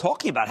Shutterstock's been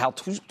talking about how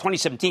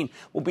 2017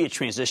 will be a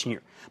transition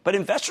year. But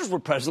investors were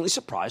pleasantly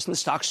surprised, and the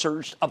stock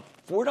surged up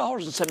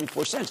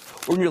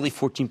 $4.74, or nearly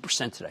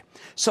 14% today.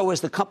 So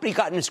has the company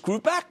gotten its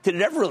groove back? Did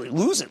it ever really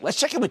lose it? Let's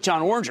check in with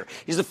John Oringer.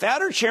 He's the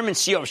founder, chairman, and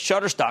CEO of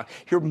Shutterstock.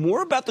 Hear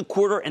more about the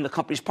quarter and the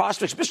company's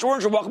prospects. Mr.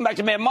 Oringer, welcome back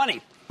to Mad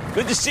Money.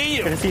 Good to see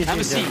you. Good to see you. Have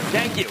a seat.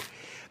 Thank you.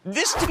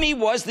 This, to me,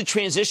 was the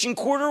transition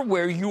quarter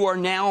where you are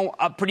now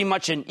pretty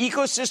much an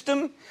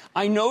ecosystem.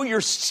 I know your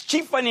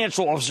chief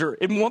financial officer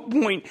at one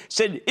point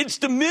said it's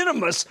de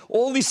minimis,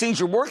 all these things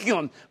you're working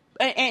on,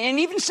 and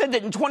even said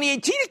that in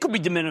 2018 it could be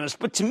de minimis.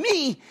 But to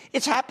me,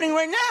 it's happening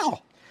right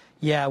now.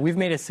 Yeah, we've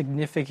made a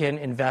significant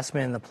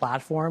investment in the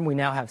platform. We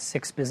now have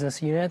 6 business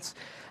units,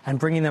 and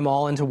bringing them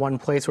all into one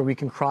place where we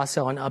can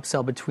cross-sell and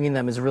upsell between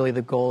them is really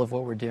the goal of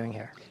what we're doing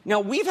here. Now,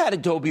 we've had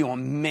Adobe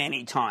on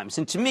many times,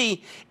 and to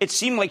me, it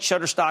seemed like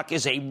Shutterstock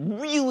is a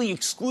really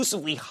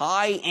exclusively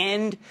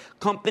high-end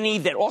company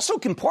that also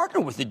can partner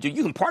with Adobe.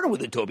 You can partner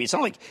with Adobe. It's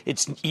not like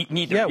it's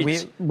neither. Yeah,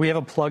 we have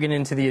a plugin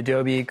into the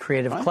Adobe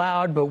Creative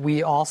Cloud, but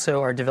we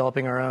also are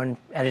developing our own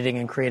editing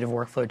and creative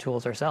workflow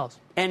tools ourselves.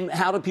 And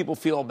how do people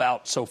feel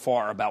about so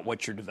far about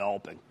what you're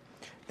developing?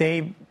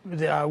 People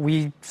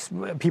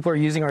are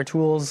using our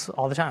tools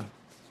all the time.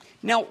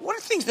 Now, one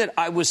of the things that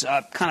I was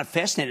kind of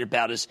fascinated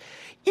about is,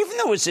 even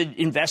though it's an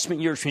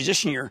investment year,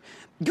 transition year,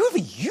 you have a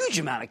huge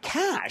amount of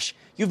cash.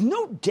 You have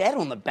no debt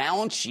on the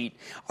balance sheet.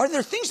 Are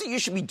there things that you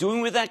should be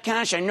doing with that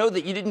cash? I know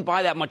that you didn't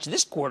buy that much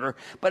this quarter,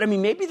 but, I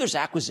mean, maybe there's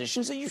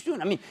acquisitions that you're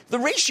doing. I mean, the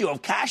ratio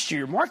of cash to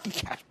your market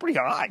cap is pretty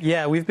high.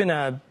 Yeah, we've been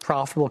a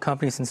profitable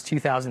company since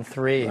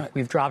 2003. Right.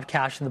 We've dropped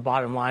cash to the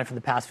bottom line for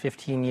the past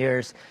 15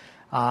 years.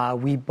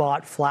 We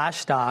bought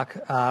Flashstock,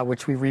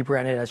 which we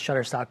rebranded as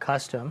Shutterstock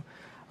Custom,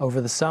 over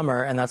the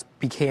summer, and that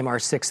became our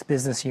 6th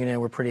business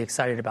unit. We're pretty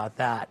excited about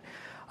that.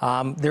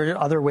 There are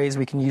other ways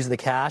we can use the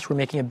cash. We're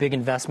making a big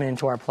investment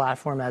into our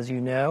platform, as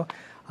you know.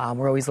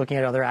 We're always looking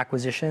at other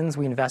acquisitions.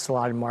 We invest a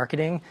lot in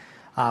marketing.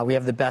 We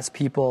have the best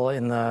people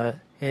in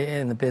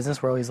the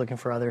business. We're always looking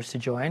for others to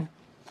join.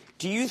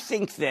 Do you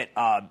think that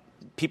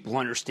people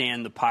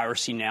understand the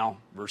piracy now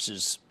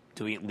versus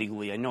doing it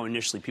legally? I know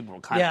initially people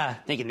were kind of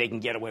thinking they can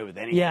get away with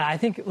anything. Yeah, I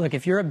think, look,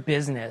 if you're a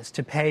business,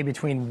 to pay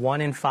between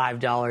 $1 and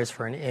 $5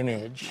 for an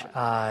image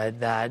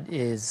that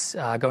is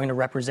going to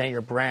represent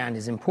your brand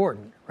is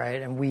important,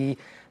 right? And we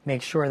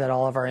make sure that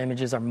all of our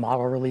images are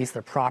model released,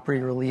 they're property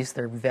released,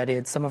 they're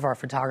vetted. Some of our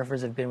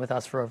photographers have been with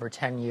us for over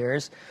 10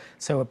 years.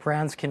 So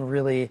brands can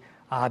really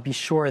be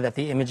sure that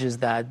the images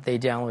that they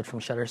download from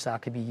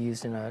Shutterstock could be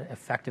used in an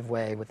effective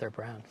way with their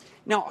brand.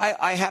 Now,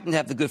 I happen to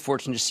have the good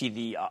fortune to see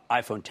the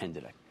iPhone 10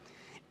 today.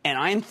 And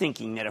I'm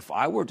thinking that if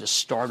I were to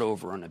start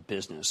over on a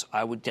business,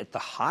 I would get the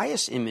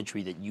highest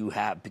imagery that you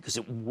have because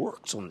it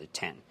works on the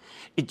 10.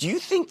 Do you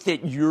think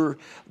that your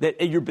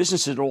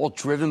business is at all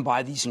driven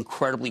by these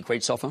incredibly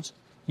great cell phones?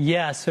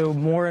 Yeah, so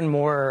more and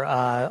more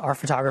our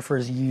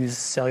photographers use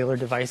cellular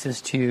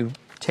devices to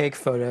take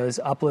photos,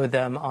 upload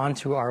them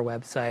onto our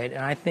website.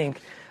 And I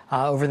think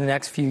over the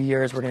next few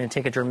years, we're going to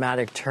take a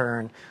dramatic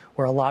turn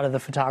where a lot of the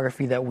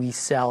photography that we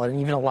sell and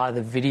even a lot of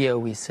the video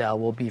we sell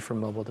will be from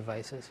mobile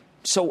devices.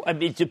 So, I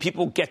mean, do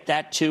people get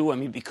that, too? I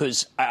mean,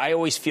 because I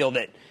always feel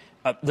that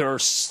they're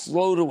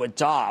slow to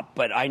adopt.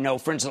 But I know,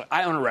 for instance,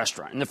 I own a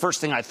restaurant. And the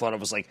first thing I thought of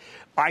was, like,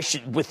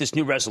 with this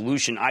new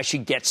resolution, I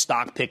should get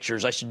stock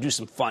pictures. I should do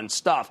some fun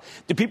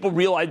stuff. Do people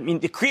realize, I mean,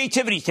 the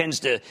creativity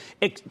tends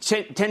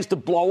to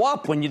blow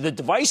up when the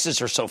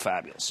devices are so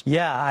fabulous.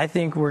 Yeah, I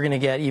think we're going to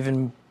get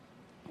even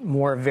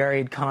more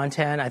varied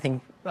content. I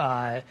think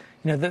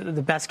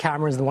the best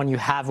camera is the one you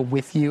have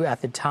with you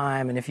at the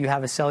time. And if you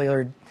have a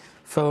cellular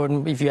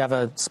phone, if you have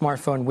a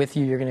smartphone with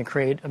you, you're going to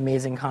create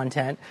amazing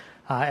content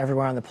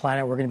everywhere on the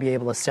planet. We're going to be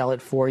able to sell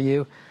it for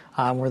you.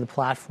 We're the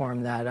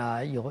platform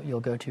that you'll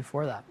go to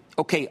for that.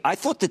 Okay, I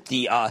thought that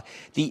the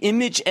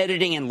image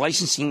editing and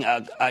licensing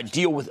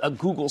deal with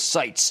Google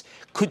Slides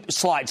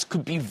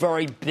could be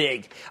very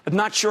big. I'm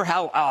not sure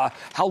how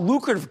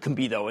lucrative it can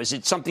be, though. Is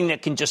it something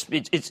that can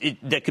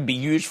that could be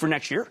used for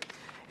next year?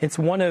 It's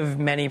one of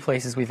many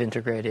places we've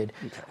integrated.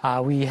 Okay.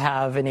 We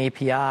have an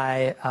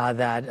API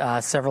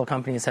that several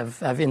companies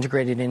have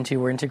integrated into.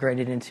 We're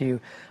integrated into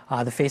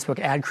the Facebook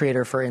ad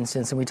creator, for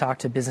instance, and we talk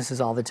to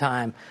businesses all the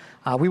time.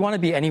 We want to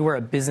be anywhere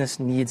a business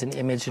needs an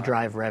image to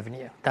drive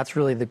revenue. That's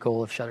really the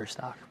goal of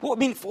Shutterstock. Well, I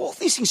mean, all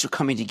these things are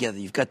coming together.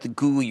 You've got the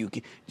Google, you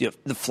have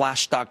the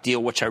Flashstock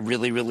deal, which I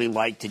really, really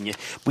liked, and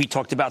we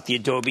talked about the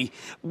Adobe.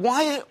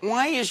 Why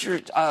is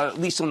your,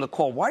 at least on the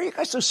call, why are you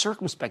guys so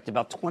circumspect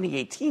about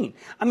 2018?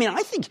 I mean,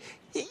 I think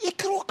it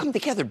could all come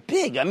together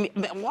big. I mean,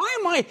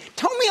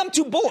 tell me I'm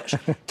too bullish.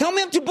 Tell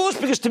me I'm too bullish,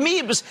 because to me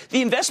it was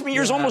the investment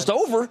year is almost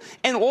over,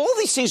 and all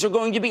these things are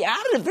going to be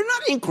additive. They're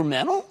not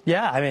incremental.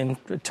 Yeah, I mean,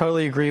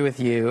 totally agree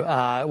with you.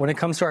 When it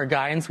comes to our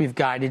guidance, we've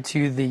guided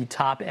to the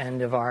top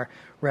end of our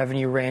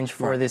revenue range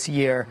for this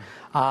year.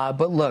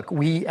 But look,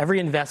 every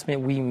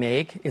investment we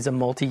make is a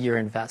multi-year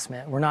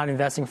investment. We're not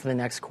investing for the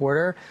next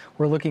quarter.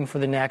 We're looking for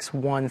the next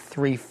 1,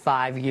 3,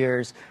 5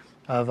 years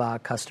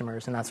of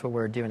customers, and that's what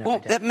we're doing every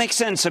day. That makes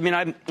sense. I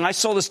mean, I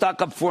saw the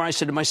stock up before, and I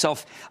said to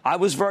myself, I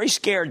was very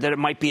scared that it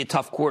might be a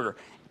tough quarter.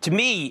 To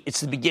me,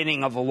 it's the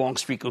beginning of a long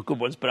streak of good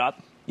ones, but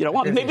you know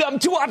what? Maybe I'm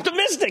too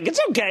optimistic. It's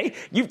okay.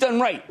 You've done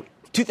right.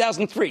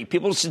 2003.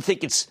 People should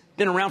think it's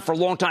been around for a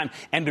long time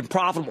and been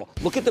profitable.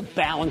 Look at the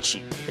balance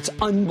sheet. It's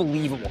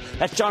unbelievable.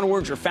 That's John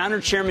Werger, founder,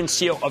 chairman,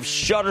 CEO of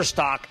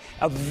Shutterstock,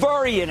 a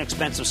very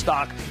inexpensive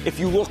stock if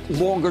you look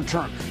longer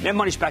term. Net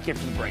Money's back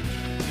after the break.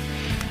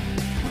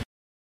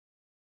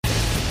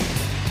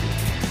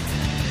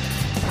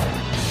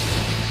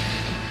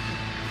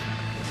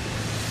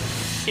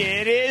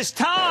 It is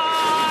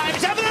time.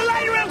 It's time for the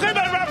lightning round.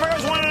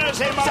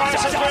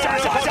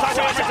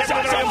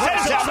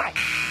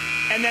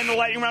 And then the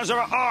lightning rounds are,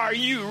 are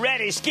you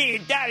ready? Ski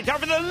Daddy. Time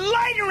for the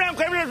lightning round.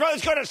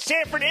 Let's go to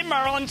Sanford in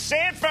Maryland.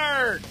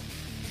 Sanford.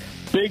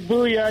 Big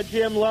booyah,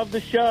 Jim. Love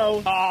the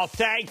show. Oh,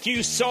 thank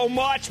you so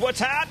much. What's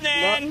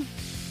happening?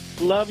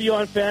 Love you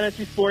on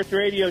Fantasy Sports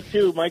Radio,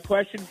 too. My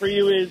question for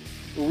you is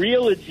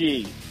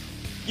Realogy.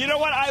 You know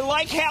what? I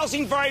like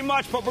housing very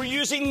much, but we're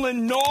using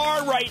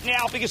Lennar right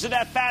now because of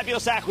that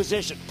fabulous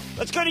acquisition.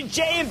 Let's go to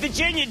Jay in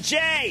Virginia.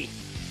 Jay.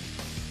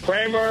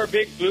 Cramer,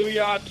 big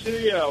booyah to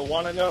you.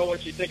 Want to know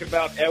what you think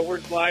about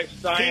Edwards Life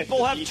Sciences?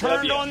 People have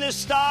turned on this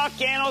stock.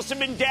 Analysts have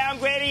been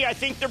downgrading. I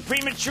think they're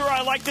premature.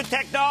 I like the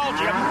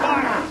technology. I'm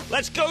fired.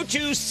 Let's go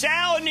to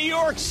Sal in New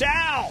York.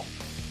 Sal.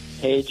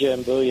 Hey,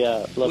 Jim.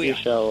 Booyah. Love your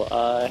show.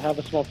 I have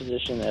a small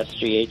position in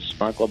SGH,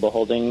 Smart Global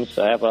Holdings.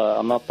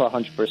 I'm up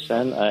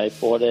 100%. I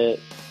bought it.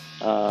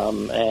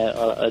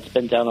 It's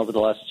been down over the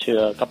last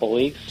couple of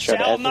weeks. Sal,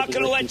 I'm not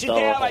going to let you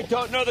down. I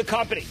don't know the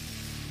company.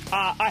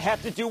 I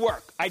have to do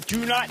work. I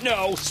do not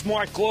know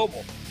Smart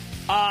Global.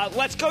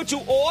 Let's go to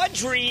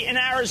Audrey in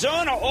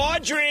Arizona.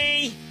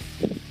 Audrey.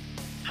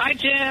 Hi,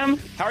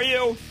 Jim. How are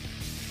you?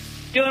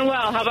 Doing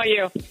well. How about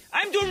you?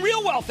 I'm doing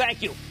real well,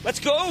 thank you. Let's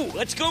go.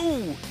 Let's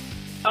go.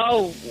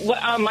 Oh,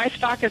 my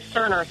stock is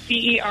Cerner,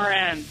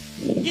 CERN.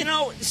 You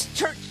know,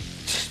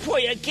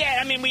 boy, again,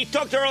 I mean, we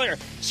talked earlier.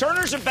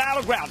 Cerner's a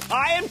battleground.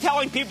 I am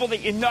telling people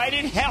that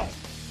United Health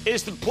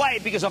is the play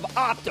because of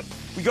Optum.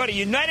 We go to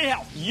United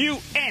Health,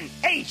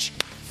 UNH.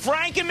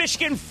 Frank in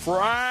Michigan.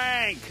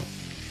 Frank.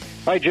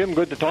 Hi, Jim.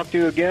 Good to talk to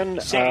you again.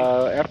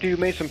 After you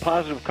made some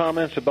positive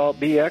comments about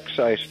BX,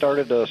 I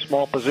started a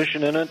small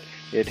position in it.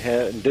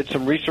 Did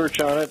some research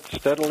on it.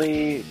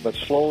 Steadily but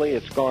slowly,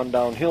 it's gone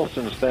downhill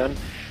since then.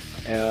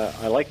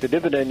 I like the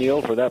dividend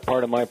yield for that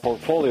part of my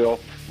portfolio.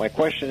 My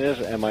question is,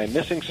 am I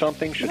missing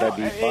something? Should I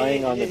be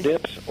buying on the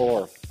dips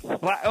or?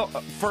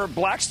 For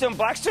Blackstone,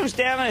 Blackstone's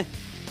down.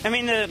 I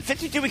mean, the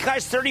 52-week high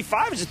is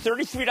 35. It's at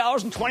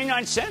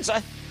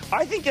 $33.29.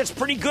 I think that's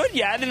pretty good.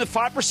 You add in the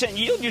 5%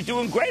 yield, you're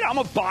doing great. I'm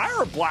a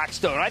buyer of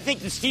Blackstone. I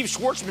think that Steve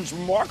Schwartzman's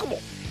remarkable.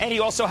 And he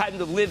also had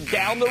to live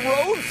down the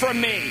road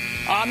from me.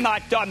 I'm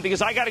not done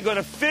because I got to go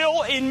to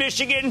Phil in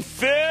Michigan.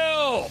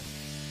 Phil.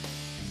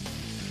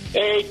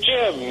 Hey,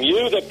 Jim,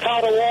 you the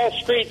cow to Wall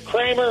Street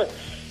Cramer.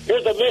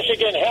 Here's the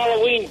Michigan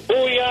Halloween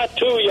booyah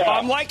to you.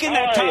 I'm liking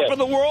that top of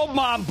the world,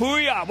 Mom.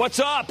 Booyah. What's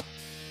up?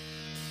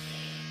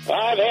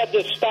 I've had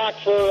this stock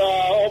for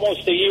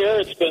almost a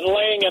year. It's been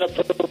laying in a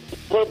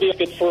proverbial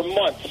bucket for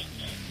months.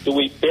 Do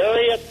we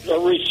bury it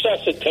or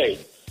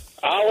resuscitate?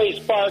 Ollie's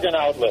Bargain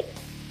Outlet.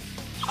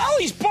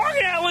 Ollie's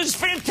Bargain Outlet is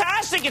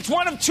fantastic. It's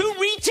one of two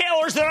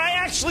retailers that I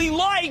actually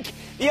like.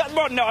 Yeah,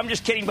 no, I'm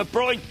just kidding. But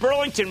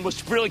Burlington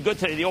was really good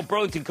today. The old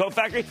Burlington Coat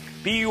Factory,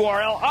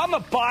 BURL. I'm a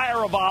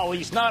buyer of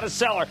Ollie's, not a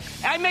seller.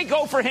 I may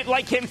go for him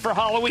like him for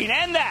Halloween.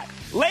 And that,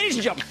 ladies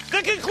and gentlemen,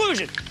 the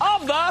conclusion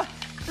of the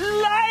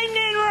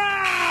Lightning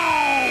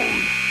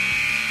Round!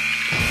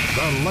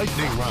 The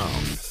Lightning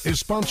Round is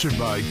sponsored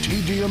by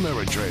TD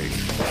Ameritrade.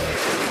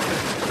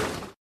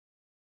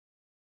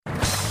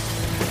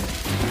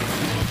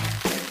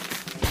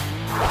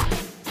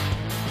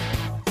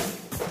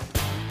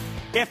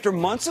 After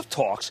months of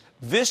talks,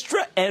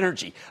 Vistra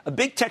Energy, a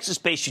big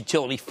Texas-based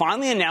utility,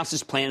 finally announced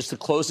its plans to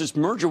close its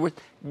merger with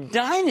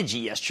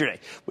Dynegy yesterday,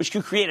 which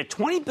could create a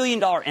 $20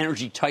 billion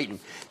energy titan.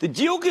 The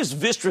deal gives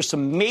Vistra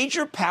some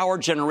major power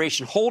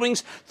generation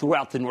holdings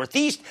throughout the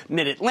Northeast,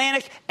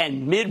 Mid-Atlantic,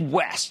 and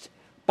Midwest.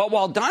 But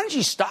while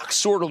Dynegy stock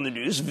soared on the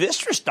news,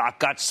 Vistra stock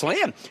got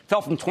slammed.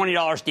 Fell from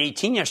 $20 to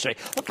 $18 yesterday.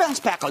 It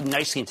bounced back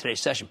nicely in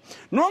today's session.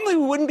 Normally,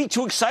 we wouldn't be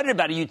too excited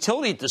about a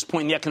utility at this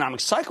point in the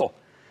economic cycle.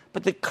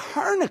 But the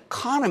current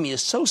economy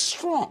is so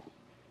strong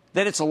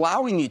that it's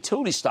allowing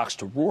utility stocks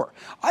to roar.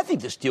 I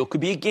think this deal could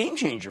be a game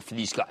changer for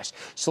these guys.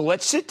 So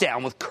let's sit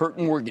down with Kurt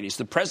Morgan. He's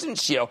the president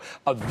and CEO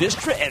of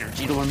Vistra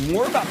Energy to learn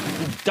more about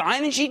the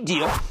Dynegy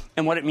deal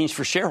and what it means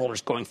for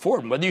shareholders going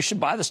forward and whether you should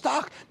buy the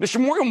stock. Mr.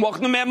 Morgan,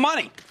 welcome to Mad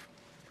Money.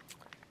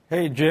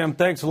 Hey, Jim,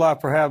 thanks a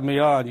lot for having me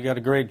on. You got a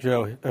great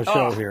show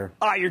here.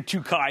 You're too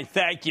kind.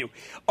 Thank you.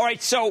 All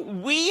right, so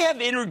we have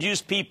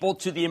introduced people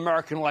to the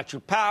American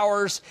Electric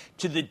Powers,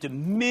 to the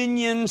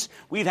Dominions.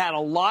 We've had a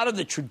lot of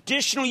the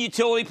traditional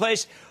utility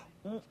plays.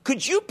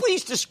 Could you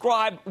please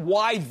describe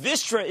why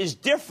Vistra is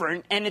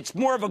different and it's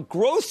more of a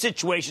growth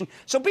situation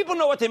so people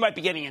know what they might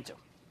be getting into?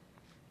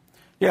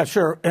 Yeah,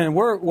 sure. And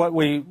we're what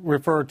we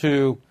refer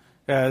to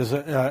as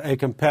a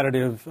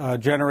competitive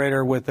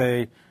generator with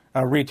a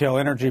retail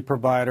energy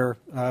provider.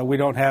 We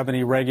don't have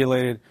any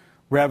regulated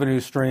revenue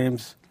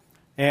streams.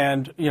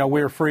 And,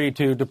 we're free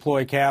to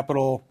deploy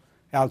capital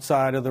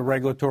outside of the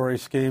regulatory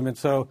scheme. And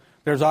so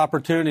there's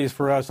opportunities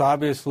for us,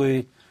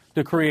 obviously,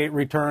 to create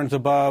returns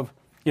above,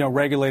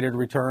 regulated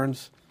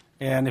returns.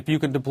 And if you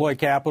can deploy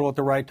capital at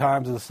the right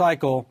times of the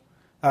cycle,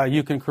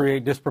 you can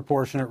create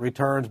disproportionate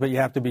returns, but you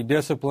have to be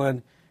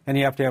disciplined and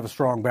you have to have a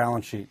strong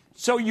balance sheet.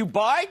 So you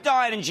buy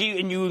Dynegy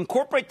and you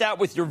incorporate that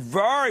with your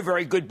very,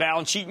 very good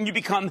balance sheet, and you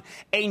become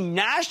a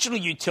national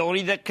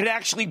utility that could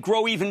actually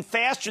grow even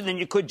faster than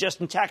you could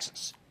just in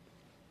Texas.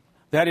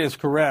 That is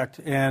correct.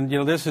 And,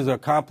 this is a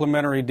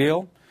complementary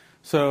deal.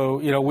 So,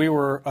 we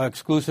were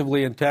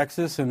exclusively in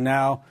Texas, and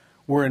now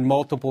we're in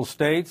multiple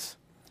states.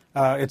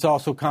 It's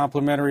also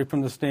complementary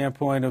from the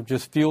standpoint of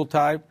just fuel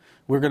type.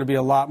 We're going to be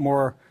a lot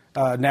more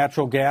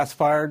natural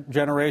gas-fired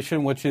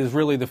generation, which is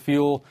really the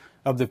fuel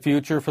of the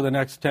future for the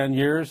next 10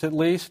 years at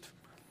least.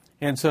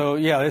 And so,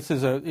 this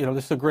is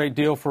a great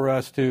deal for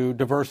us to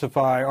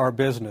diversify our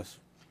business.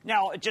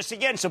 Now, just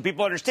again, so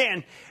people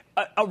understand,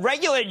 a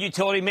regulated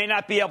utility may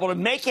not be able to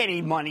make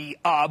any money,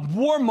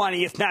 more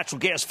money if natural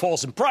gas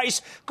falls in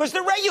price because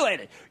they're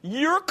regulated.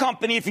 Your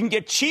company, if you can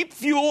get cheap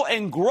fuel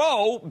and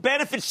grow,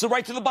 benefits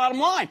right to the bottom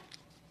line.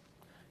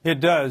 It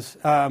does.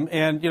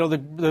 And,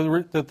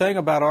 the thing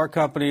about our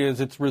company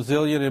is it's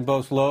resilient in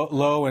both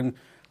low and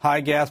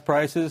high gas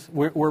prices.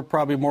 We're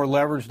probably more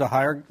leveraged to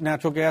higher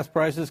natural gas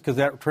prices because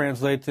that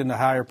translates into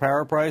higher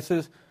power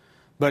prices.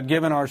 But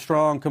given our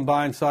strong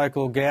combined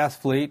cycle gas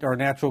fleet, our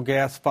natural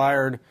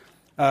gas-fired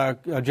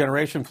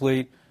generation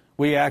fleet,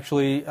 we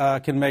actually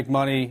can make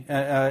money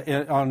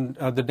on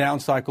the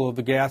down cycle of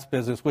the gas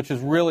business, which is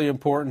really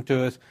important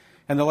to us.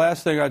 And the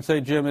last thing I'd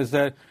say, Jim, is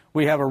that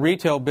we have a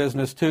retail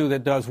business, too,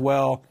 that does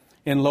well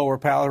in lower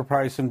power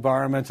price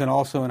environments and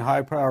also in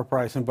high power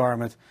price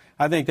environments.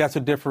 I think that's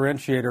a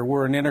differentiator.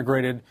 We're an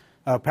integrated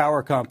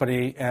power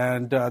company,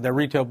 and the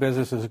retail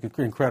business is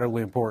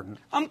incredibly important.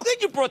 I'm glad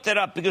you brought that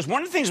up because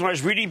one of the things when I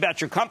was reading about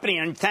your company,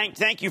 and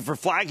thank you for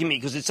flagging me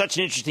because it's such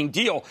an interesting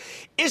deal,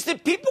 is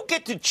that people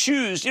get to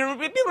choose. People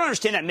don't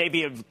understand that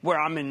maybe of where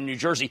I'm in New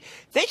Jersey.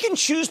 They can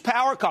choose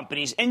power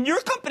companies, and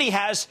your company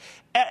has,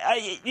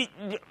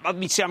 let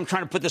me see, I'm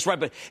trying to put this right,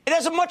 but it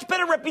has a much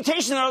better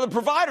reputation than other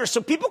providers, so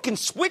people can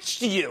switch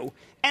to you,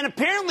 and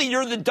apparently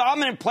you're the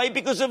dominant play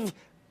because of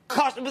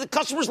the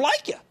customers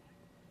like you.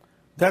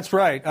 That's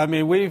right. I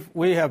mean,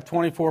 we have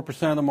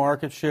 24% of the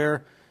market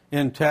share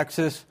in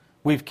Texas.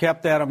 We've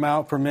kept that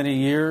amount for many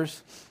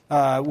years.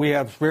 We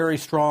have very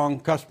strong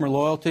customer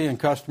loyalty and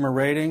customer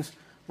ratings,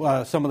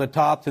 some of the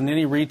tops in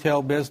any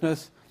retail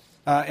business.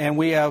 And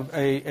we have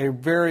a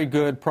very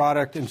good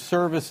product and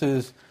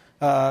services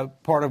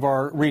part of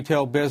our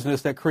retail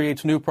business that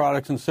creates new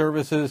products and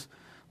services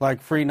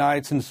like free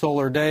nights and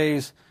solar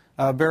days.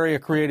 Very a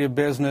creative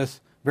business,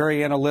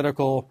 very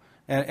analytical,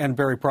 and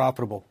very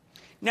profitable.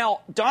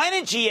 Now,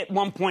 Dynegy at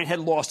one point had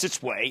lost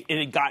its way. It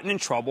had gotten in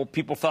trouble.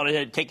 People felt it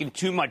had taken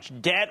too much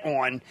debt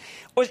on.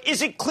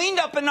 Is it cleaned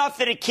up enough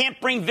that it can't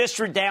bring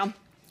Vistra down?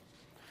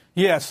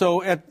 Yeah,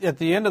 so at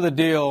the end of the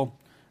deal,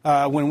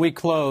 when we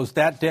close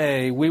that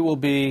day, we will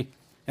be,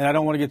 and I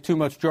don't want to get too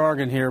much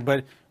jargon here,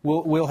 but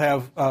we'll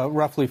have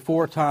roughly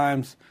 4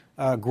 times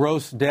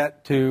gross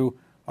debt to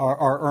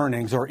our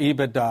earnings, or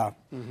EBITDA.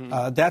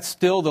 Mm-hmm. That's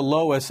still the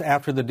lowest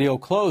after the deal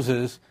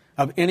closes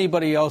of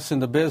anybody else in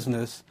the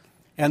business.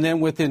 And then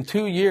within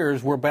 2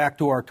 years, we're back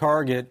to our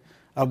target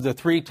of the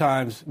 3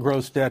 times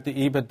gross debt to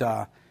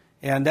EBITDA.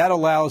 And that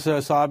allows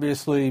us,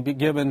 obviously,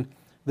 given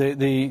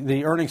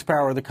the earnings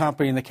power of the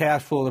company and the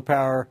cash flow of the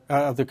power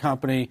of the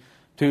company,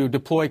 to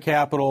deploy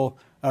capital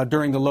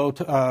during the low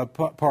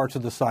parts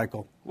of the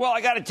cycle. Well,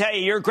 I got to tell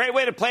you, you're a great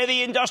way to play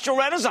the industrial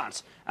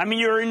renaissance. I mean,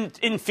 you're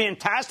in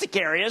fantastic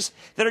areas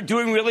that are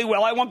doing really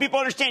well. I want people to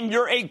understand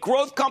you're a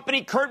growth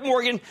company. Kurt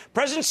Morgan,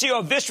 President and CEO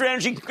of Vistra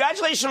Energy.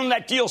 Congratulations on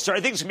that deal, sir.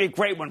 I think it's going to be a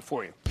great one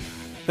for you.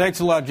 Thanks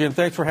a lot, Jim.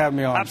 Thanks for having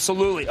me on.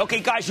 Absolutely.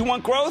 Okay, guys, you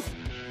want growth?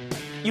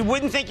 You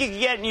wouldn't think you could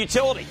get in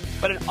utility,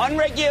 but an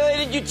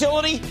unregulated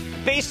utility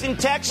based in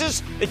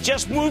Texas that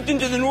just moved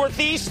into the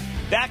Northeast,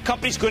 that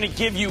company's going to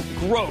give you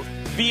growth.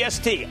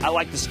 VST. I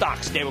like the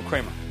stock. Stay with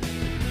Cramer.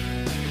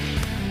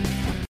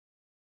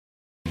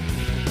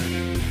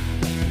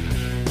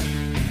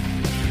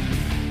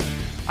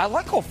 I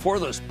like all four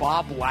of those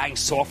Bob Lang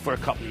software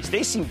companies.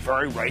 They seem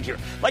very right here.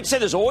 Like I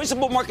said, there's always a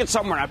bull market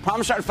somewhere, and I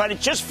promise I'll find it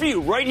just for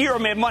you right here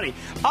on Mad Money.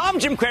 I'm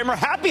Jim Cramer.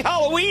 Happy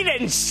Halloween,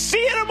 and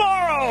see you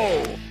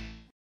tomorrow.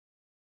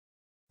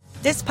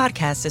 This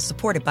podcast is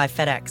supported by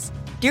FedEx.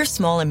 Dear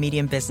small and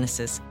medium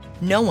businesses,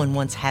 no one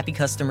wants happy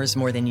customers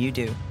more than you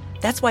do.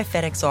 That's why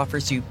FedEx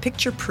offers you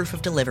picture proof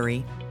of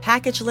delivery,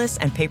 packageless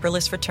and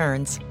paperless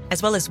returns,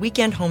 as well as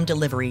weekend home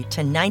delivery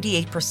to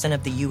 98%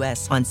 of the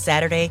U.S. on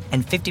Saturday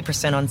and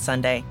 50% on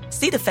Sunday.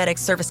 See the FedEx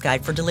service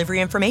guide for delivery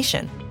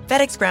information.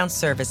 FedEx Ground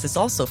service is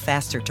also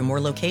faster to more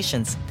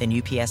locations than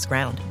UPS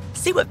Ground.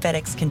 See what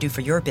FedEx can do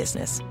for your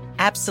business.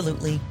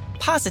 Absolutely,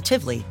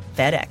 positively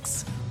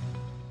FedEx.